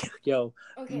 I mean, yo,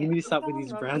 you need to stop with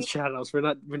these brand channels. We're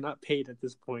not paid at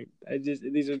this point.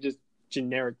 These are just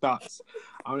generic thoughts.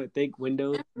 I want to thank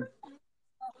Windows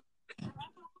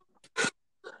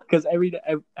because every day,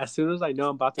 as soon as I know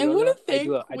I'm about to go there, I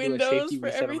do a safety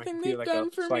reset on my computer,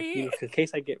 like in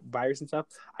case I get virus and stuff,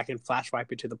 I can flash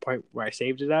wipe it to the point where I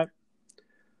saved it at.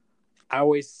 I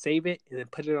always save it and then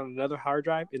put it on another hard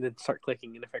drive and then start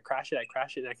clicking. And if I crash it,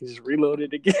 and I can just reload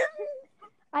it again.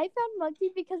 I found Monkey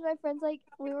because my friends, like,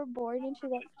 we were bored and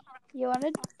she's like, "You want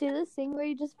to do this thing where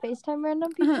you just FaceTime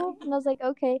random people?" And I was like,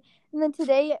 "Okay." And then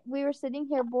today we were sitting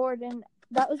here bored, and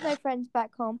that was my friends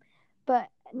back home. But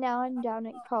now I'm down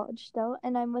at college still,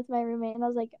 and I'm with my roommate, and I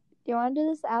was like, "Do you want to do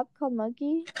this app called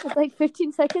Monkey? It's like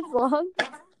 15 seconds long."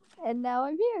 And now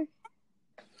I'm here.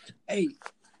 Hey.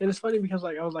 And it's funny because,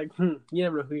 like, I was like, you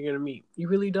never know who you're going to meet. You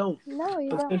really don't. No, you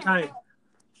don't. At the same time,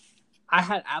 I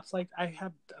had I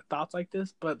have thoughts like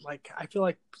this, but, like, I feel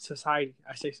like society,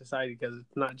 I say society because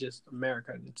it's not just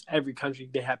America. It's every country.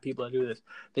 They have people that do this.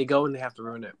 They go and they have to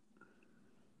ruin it.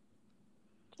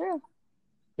 True.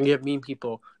 And you have mean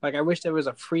people. Like, I wish there was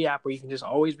a free app where you can just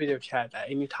always video chat at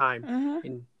any time.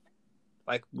 And,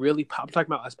 like, really, I'm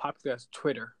talking about as popular as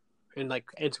Twitter and, like,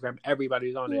 Instagram.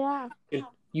 Everybody's on it. Yeah. And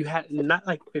you had not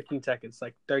like 15 seconds,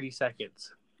 like 30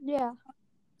 seconds. Yeah.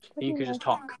 And you could just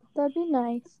talk. That'd be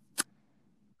nice.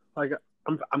 Like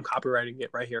I'm copywriting it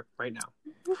right here, right now.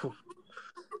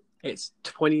 It's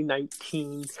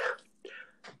 2019,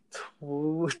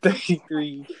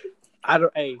 33.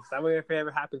 Hey, somewhere if it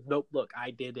ever happens, nope. Look,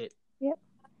 I did it. Yep.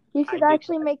 You should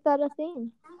actually make that a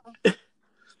thing.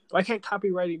 Why can't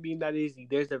copywriting be that easy?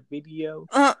 There's a video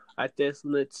at this,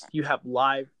 and you have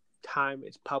live time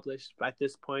it's published, at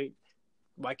this point,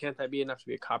 why can't that be enough to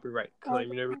be a copyright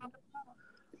claim? You know what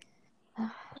I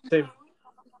mean? Same.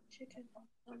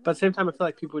 But at the same time, I feel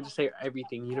like people would just say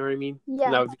everything. You know what I mean? Yeah.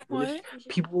 And that would be foolish.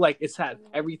 People, like, it's sad.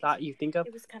 Every thought you think of,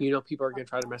 people are going to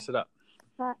try to mess it up.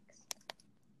 Facts.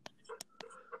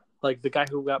 Like the guy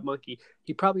who got monkey,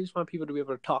 he probably just wanted people to be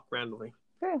able to talk randomly.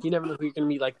 True. You never know who you're going to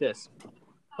meet like this.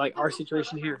 Like our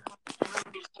situation here.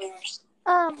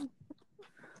 Honestly,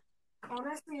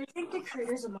 I think the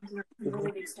creators of Monkey are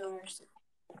really big stars.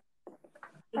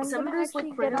 I'm Some gonna of those actually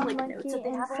like get random on like Monkey notes that they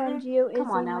and have on send there. you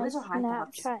Come on Izzy now, my these are high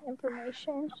thoughts. Snapchat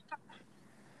information.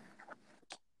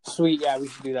 Sweet, yeah, we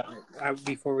should do that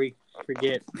before we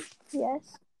forget.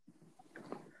 Yes.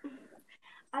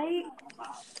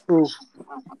 Ooh,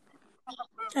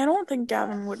 I don't think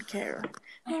Gavin would care.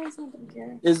 No, it's not gonna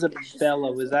care.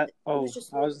 Isabella, was that? Oh, I was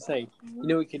just- was gonna say, you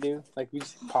know what we could do? Like, we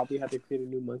just probably have to create a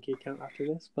new monkey account after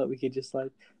this, but we could just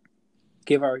like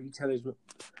give each other's.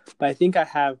 But I think I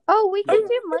have. Oh, we can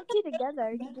do Monkey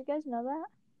together. Did you guys know that?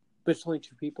 But it's only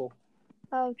 2 people.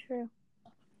 Oh, true.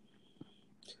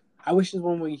 I wish there's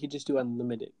one where you could just do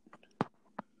unlimited.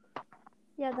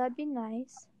 Yeah, that'd be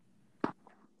nice.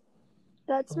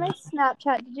 That's my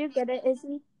Snapchat. Did you get it,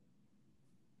 Izzy?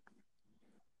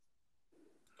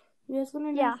 You guys want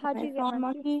to know? Yeah, how'd you get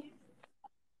Monkey?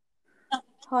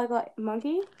 How I got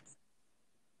Monkey?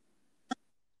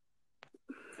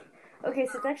 Okay,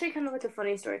 so it's actually kind of like a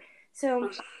funny story.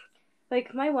 So,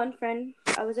 like, my one friend,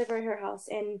 I was over at her house,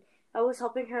 and I was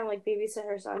helping her, like, babysit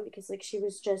her son because, like, she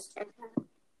was just,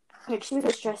 like, she was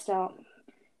just stressed out,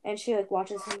 and she, like,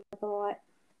 watches him a lot,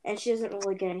 and she doesn't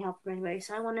really get any help from anybody,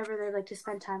 so I went over there, like, to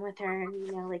spend time with her, and,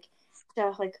 you know, like,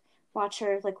 to, like, watch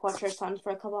her son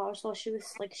for a couple hours while she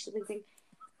was, like, sleeping,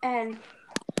 and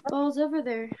while I was over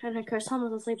there, and, like, her son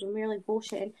was asleep, and we were, like,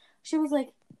 bullshitting, she was,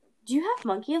 like, do you have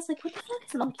Monkey? I was like, what the fuck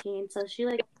is Monkey? And so she,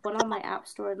 like, went on my app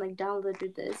store and, like,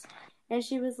 downloaded this. And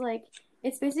she was like,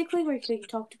 it's basically where you can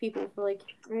talk to people for, like,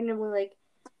 randomly, like,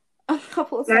 a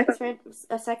couple of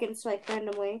seconds, like,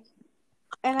 randomly.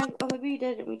 And we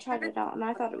did it. We tried it out, and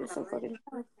I thought it was so fucking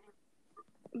fun.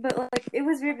 But, like, it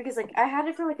was weird because, like, I had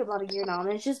it for, like, about a year now,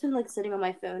 and it's just been, like, sitting on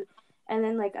my phone. And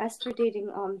then, like, I started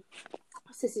dating,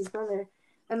 Sissy's brother.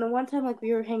 And the one time, like,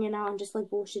 we were hanging out and just, like,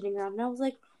 bullshitting around, and I was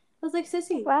like,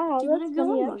 Sissy, wow, do you want that's to go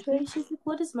funny, on Monkey? actually. She's like,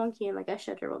 what is Monkey? And, like, I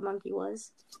showed her what Monkey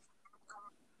was.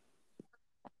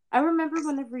 I remember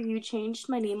whenever you changed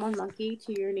my name on Monkey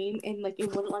to your name, and, like, it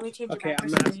wouldn't let me change it Okay, back. I'm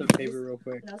gonna ask a favor real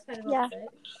quick. Yeah.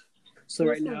 So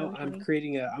right now, I'm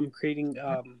creating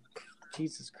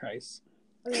Jesus Christ.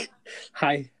 Okay.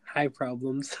 High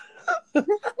problems.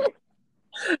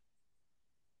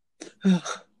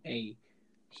 Hey,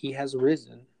 he has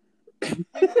risen.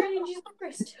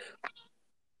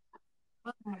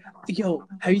 Yo,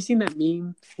 have you seen that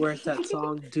meme where it's that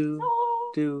song do,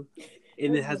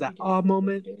 and it has that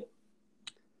moment?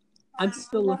 I'm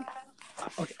still looking.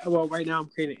 Okay, well, right now I'm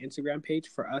creating an Instagram page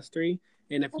for us 3,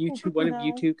 and if one of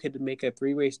you two could make a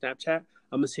 3-way Snapchat,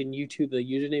 I'm gonna send you 2 the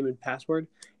username and password,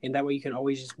 and that way you can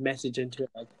always just message into it.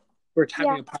 Like, we're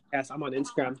typing a podcast. I'm on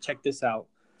Instagram. Check this out.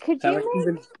 Could That you way, make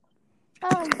even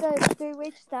the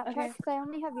 3-way Snapchat? Okay. Because I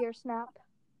only have your Snap.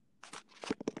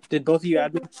 did both of you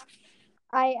add me?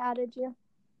 I added you.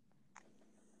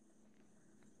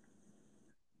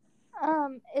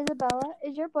 Isabella,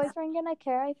 is your boyfriend gonna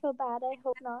care? I feel bad. I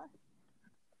hope not.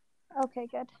 Okay,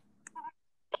 good.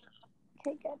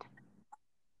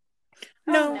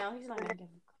 No. No, he's not gonna care.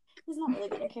 He's not really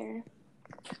gonna care.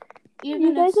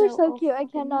 You guys are so cute. I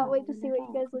cannot wait to see what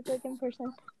you guys look like in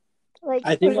person. Like,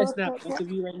 I think I photos, snapped both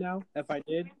of you right now. If I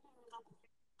did,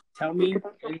 tell me,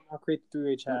 and I'll create the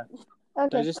 3-way chat. Did I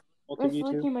Okay. just both of you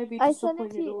two? I sent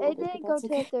it to you. It didn't go to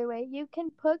a 3-way. You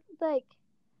can put, like,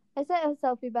 I sent a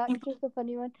selfie back, just a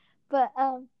funny one. But,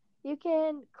 you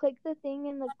can click the thing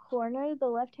in the corner, the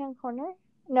left-hand corner.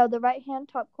 No, the right-hand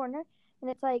top corner.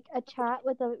 And it's like a chat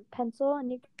with a pencil,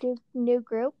 and you can do new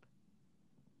group.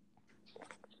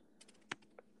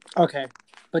 Okay,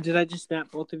 but did I just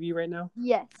snap both of you right now?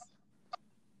 Yes.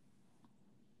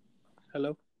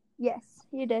 Hello? Yes,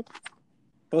 you did.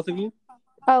 Both of you?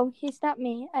 Oh, he snapped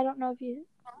me. I don't know if you...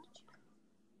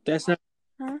 That's not...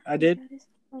 Huh? I did?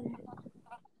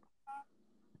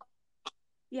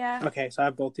 Yeah. Okay, so I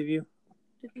have both of you?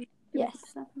 Yes.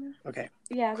 Okay.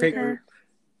 Yeah, Create group.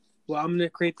 Well, I'm going to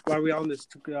create... While we're on this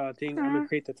thing, I'm going to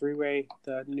create the 3-way,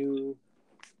 the new...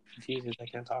 Jesus, I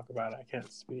can't talk about it. I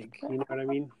can't speak. You know what I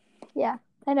mean? Yeah,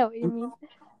 I know what you mean.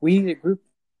 We need a group.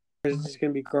 It's just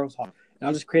going to be girls talk. And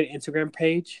I'll just create an Instagram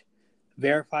page,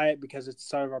 verify it because it's the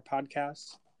start of our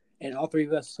podcast, and all three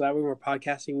of us. So that when we're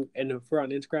podcasting and if we're on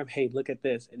Instagram, hey, look at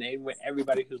this, and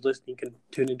everybody who's listening can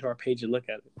tune into our page and look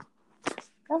at it.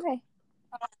 Okay.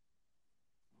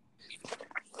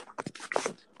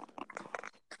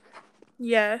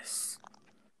 Yes.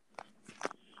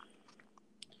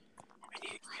 I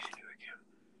need to create a new account.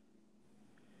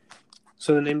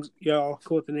 So the name's y'all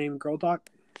cool with the name Girl Talk?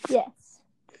 Yes.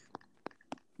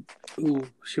 Ooh,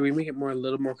 should we make it a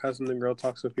little more custom than Girl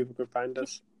Talk so people can find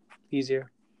us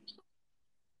easier?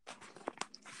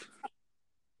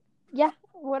 Yeah,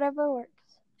 whatever works.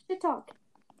 Shit talk.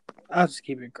 I'll just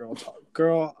keep it Girl Talk.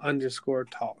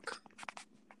 Girl_talk.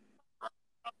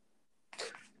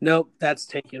 Nope, that's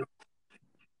taken.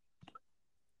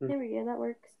 There we go. That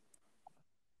works.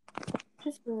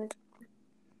 Just really.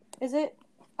 Is it?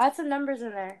 Add some numbers in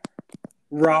there.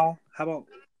 Raw. How about?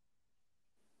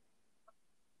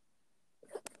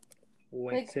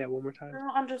 Wait, Like, say that one more time.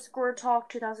 _talk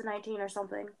 2019 or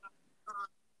something.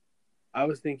 I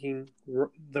was thinking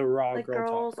the raw Like Girl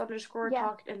girls Talk. _ Yeah.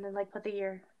 talk and then like put the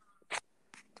year.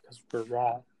 Because we're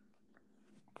raw.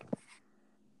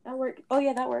 That works. Oh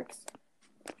yeah, that works.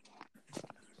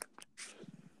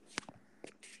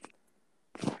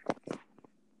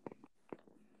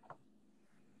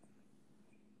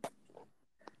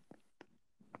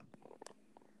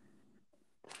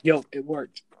 Yo, it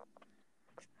worked.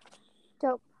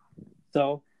 Dope.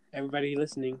 So, everybody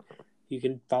listening, you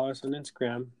can follow us on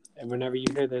Instagram. And whenever you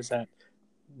hear this at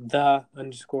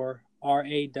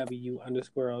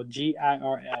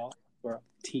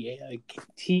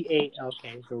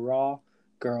the_RAW_GIRL_TALK. The Raw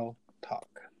Girl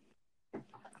Talk.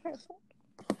 Perfect.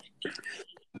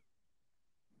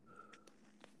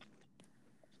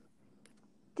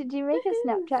 Did you make a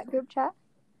Snapchat group chat?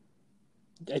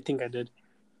 I think I did.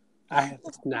 I have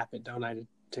to snap it, don't I?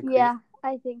 To create. Yeah,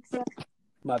 I think so.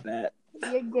 My bad.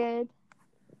 You're good.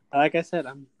 Like I said,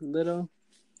 I'm a little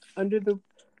under the.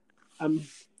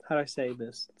 How do I say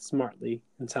this smartly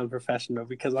and sound professional?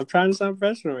 Because I'm trying to sound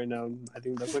professional right now. I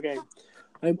think that's okay.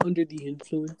 I'm under the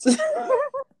influence. That's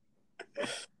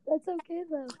okay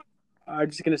though. I'm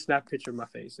just gonna snap a picture of my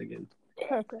face again.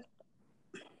 Perfect.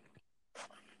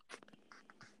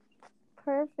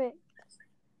 Perfect.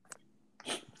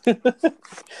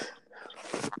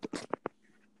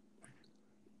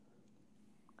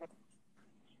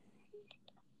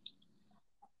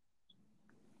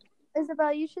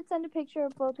 Isabel, you should send a picture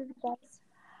of both of you guys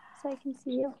so I can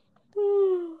see you.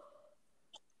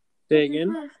 Say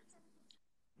again.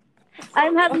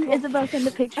 I'm having Isabel send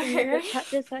a picture in the group chat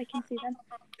just so I can see them.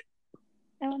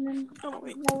 I want to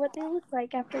know what they look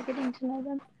like after getting to know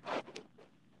them.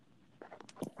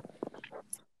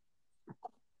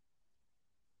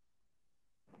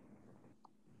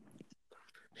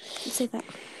 Say that.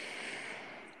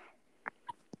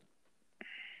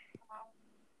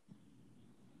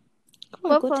 Come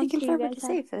on, What go phones taking do you forever guys to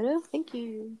have? say, photo. Thank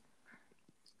you.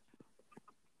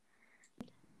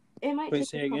 It might Wait, take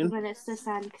say a couple again? minutes to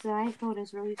send because my phone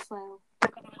is really slow.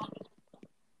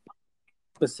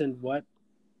 But send what?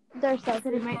 They're I said it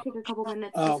selfies. might take a couple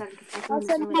minutes Oh. to send because my I'll phone is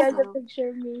send you really guys a slow. picture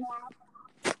of me.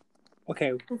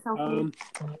 Okay. The selfie.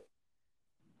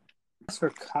 For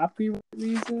copyright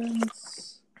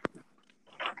reasons.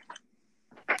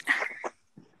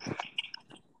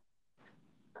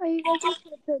 Oh, you guys are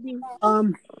so pretty. Is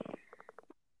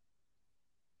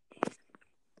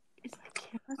my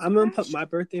camera I'm gonna put scratched? my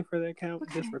birthday for the account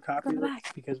just for copyright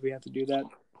because we have to do that,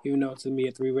 even though it's gonna be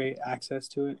a 3-way access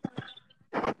to it.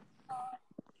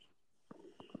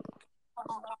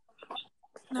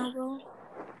 No, bro.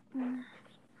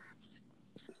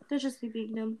 They're just me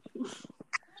being dumb.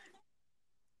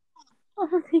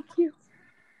 Oh, thank you.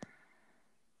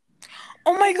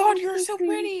 Oh my god, you're That's so sweet.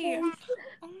 pretty. Thanks.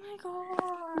 Oh my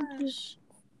gosh.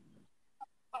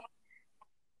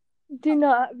 Do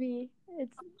not be.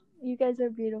 You guys are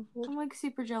beautiful. I'm like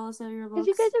super jealous of your Because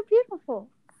looks. you guys are beautiful.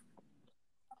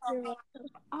 You're welcome.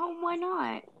 Oh, why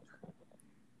not?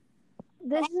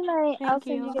 This is my. Thank I'll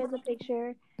send you. you guys a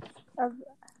picture of.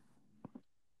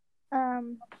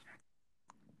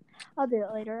 I'll do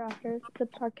it later after the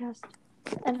podcast,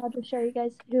 and I'll just show you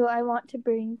guys who I want to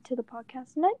bring to the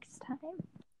podcast next time.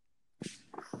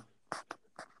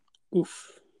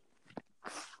 Oof.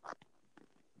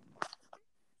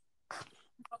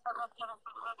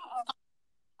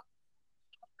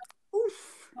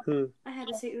 Oof. Hmm. I had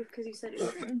to say oof because you said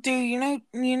oof. Dude,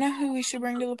 you know who we should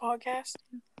bring to the podcast?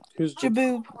 Who's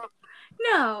Jaboob.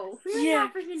 No, we're Yeah.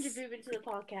 not bringing Jaboob into the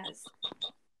podcast.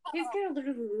 He's gonna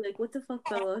literally be like, "What the fuck,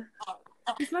 Bella?"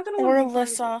 He's not gonna. Or want to be part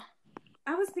of Alyssa. it.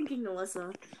 I was thinking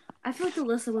Alyssa. I feel like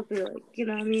Alyssa would be like, you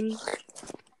know what I mean?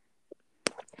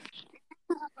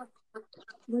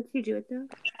 Would she do it though?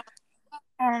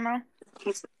 I don't know.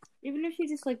 Even if she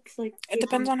just like It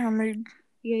depends on her mood.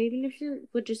 Yeah, even if she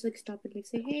would just like stop and like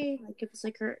say, hey, like give us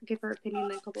like give her opinion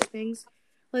on a couple of things,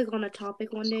 like on a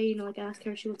topic one day, like ask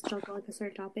her if she wants to talk about like a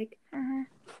certain topic.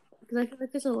 Because I feel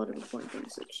like there's a lot of important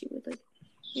things like she would like,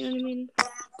 you know what I mean?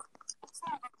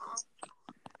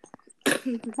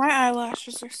 My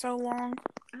eyelashes are so long.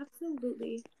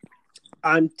 Absolutely.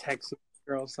 I'm texting,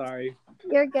 girl. Sorry.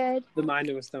 You're good. The mind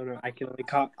of a stoner. I can only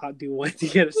do one to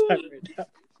get a separate.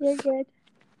 You're good.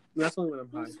 And that's only when I'm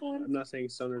high. I'm not saying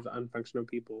stoners are unfunctional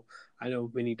people. I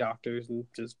know many doctors and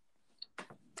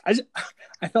I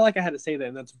felt like I had to say that,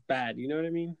 and that's bad. You know what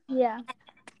I mean? Yeah.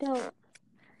 Don't.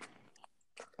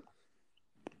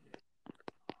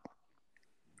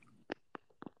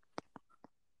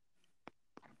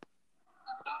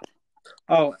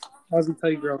 Oh, I was gonna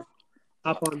tell you, girl.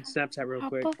 Hop on Snapchat real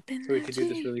quick so we can do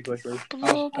this really quickly.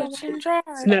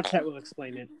 Snapchat will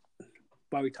explain it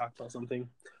while we talk about something.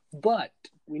 But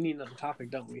we need another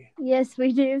topic, don't we? Yes,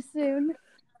 we do soon.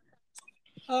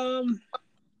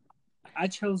 I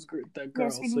chose the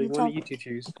girls, Yes, so what do you two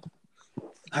choose?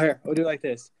 Alright, we'll do it like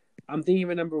this. I'm thinking of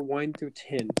a number 1 through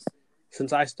 10.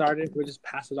 Since I started, we'll just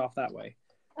pass it off that way.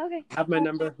 Okay. Have my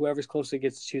number. Whoever's closer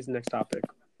gets to choose the next topic.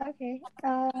 Okay.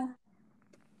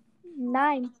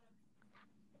 9.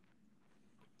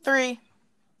 3.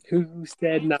 Who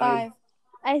said 9? 5.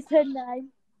 I said 9.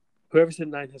 Whoever said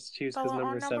 9 has to choose So because our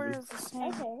number is 7. is the same.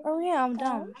 Okay. Oh yeah, I'm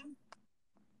dumb.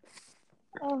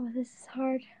 Oh, this is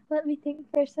hard. Let me think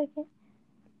for a second.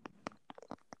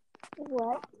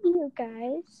 What, you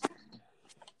guys?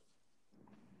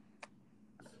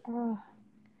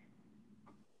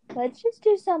 Let's just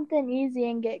do something easy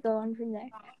and get going from there.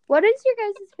 What is your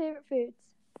guys' favorite foods?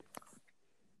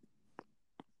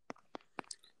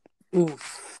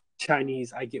 Oof.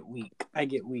 Chinese, I get weak. I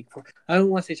don't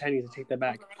want to say Chinese, I take that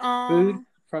back. Food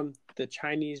from the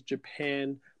Chinese,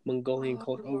 Japan, Mongolian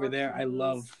culture over there. I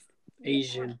love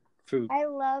Asian food. I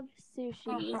love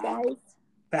sushi, you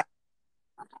guys.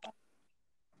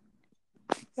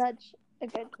 Such a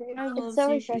good food. I love it's so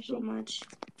sushi refreshing. so much.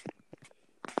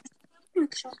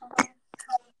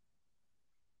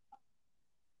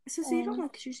 Sissy, you don't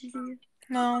like sushi, do you?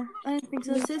 No. I don't think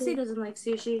so. Sissy doesn't like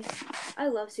sushi. I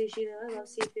love sushi, though. I love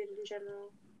seafood in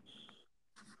general.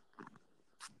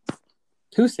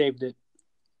 Who saved it?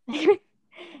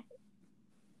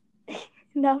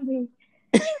 Not me.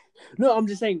 No, I'm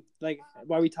just saying, like,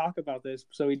 while we talk about this,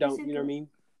 so we don't, you know what I mean?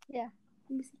 Yeah.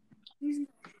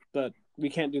 But we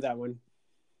can't do that one.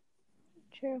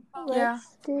 True. Yeah.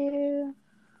 Let's do...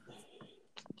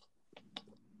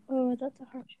 Oh, that's a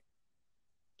hard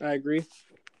one. I agree.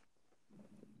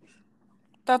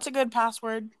 That's a good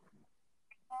password.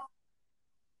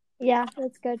 Yeah,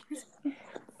 that's good.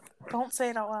 Don't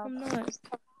say it out loud. I'm not.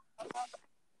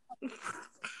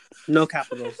 No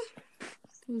capitals.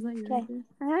 Was that your Okay. idea?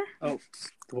 Oh.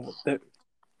 Well,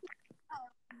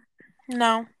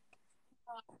 No.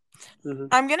 Mm-hmm.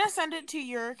 I'm going to send it to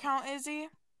your account, Izzy.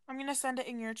 I'm going to send it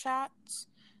in your chats.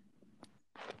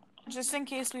 Just in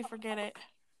case we forget it.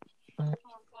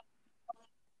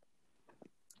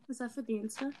 Is that for the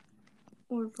Insta?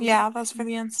 Or for Yeah, that's for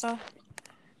the Insta.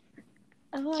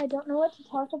 Oh, I don't know what to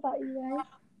talk about, you guys.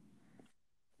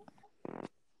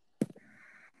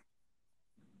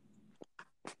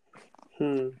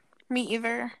 Me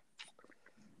either.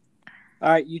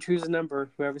 All right, you choose a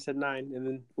number. Whoever said 9, and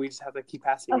then we just have to keep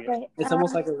passing it. It's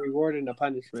almost like a reward and a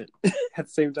punishment at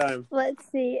the same time. Let's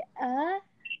see.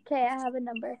 Okay, I have a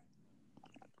number.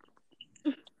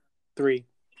 3.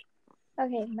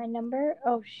 Okay, my number.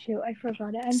 Oh shoot, I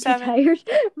forgot it. I'm 7. too tired.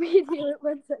 Redo it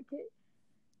 1 second.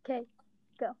 Okay,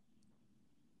 go.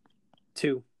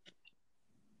 2.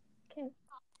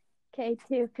 Okay,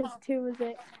 2, because 2 was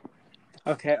it.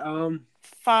 Okay.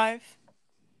 5.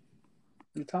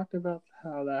 We talked about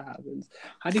how that happens.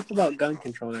 How do you feel about gun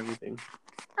control and everything?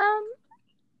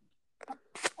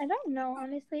 I don't know,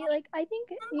 honestly. Like, I think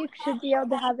you should be able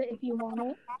to have it if you want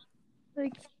it.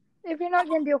 Like, if you're not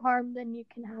gonna do harm, then you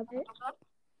can have it.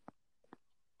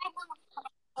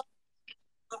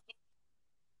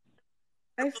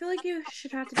 I feel like you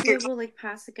should have to be able to like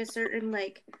pass like a certain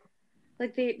like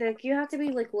they like you have to be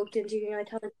like looked into. You know, like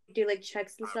how they do like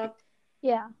checks and stuff.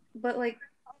 Yeah. But like,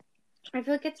 I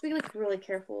feel like you have to be like really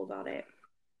careful about it.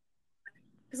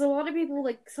 Because a lot of people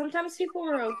like sometimes people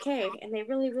are okay and they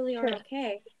really are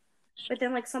okay, but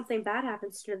then like something bad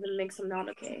happens to them and makes them not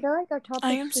okay. I feel like our topic.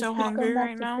 I am so hungry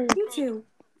right now. Me too.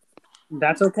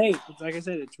 That's okay. Like I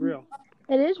said, it's real.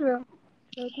 It is real.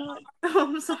 So it's not. Oh,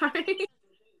 I'm sorry.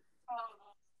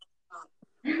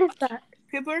 Facts.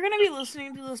 People are gonna be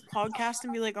listening to this podcast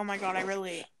and be like, "Oh my god, I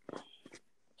relate."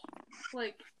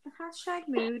 Like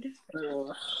 #mood. I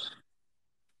know.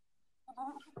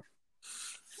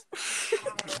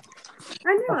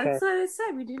 Okay. It's what I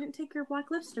said. We didn't take your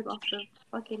black lipstick off the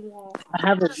fucking wall. I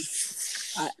haven't.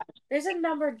 There's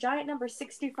a giant number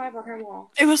 65 on her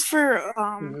wall. It was for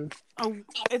Mm-hmm.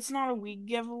 it's not a weed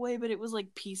giveaway, but it was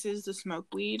like pieces to smoke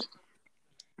weed.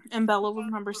 And Bella was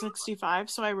number 65,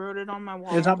 so I wrote it on my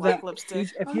wall with black lipstick.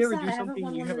 If you ever do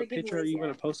something, you have a picture or you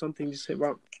want to post something, just say,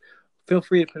 well, feel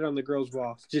free to put it on the girls'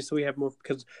 wall, just so we have more,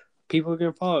 because people are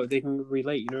going to follow it. They can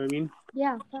relate, you know what I mean?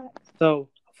 Yeah. So,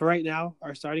 for right now,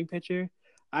 our starting picture,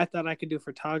 I thought I could do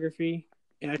photography,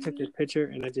 and I took this picture,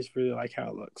 and I just really like how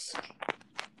it looks.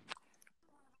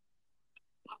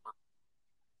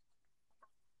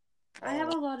 I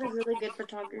have a lot of really good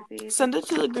photography. Send it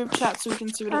to the group chat so we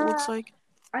can see what it looks like.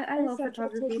 I love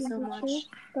photography so much.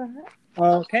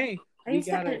 Okay. I We used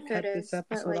to got to edit cut photos, this but,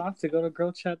 episode like, off to go to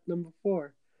girl chat number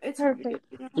 4. It's Perfect.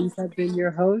 These have been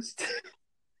your host.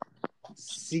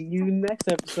 See you next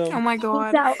episode. Oh my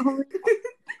god. Peace out.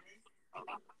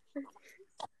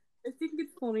 I think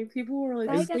it's funny. People were like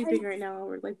Bye, guys. sleeping right now.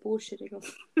 We're like bullshitting.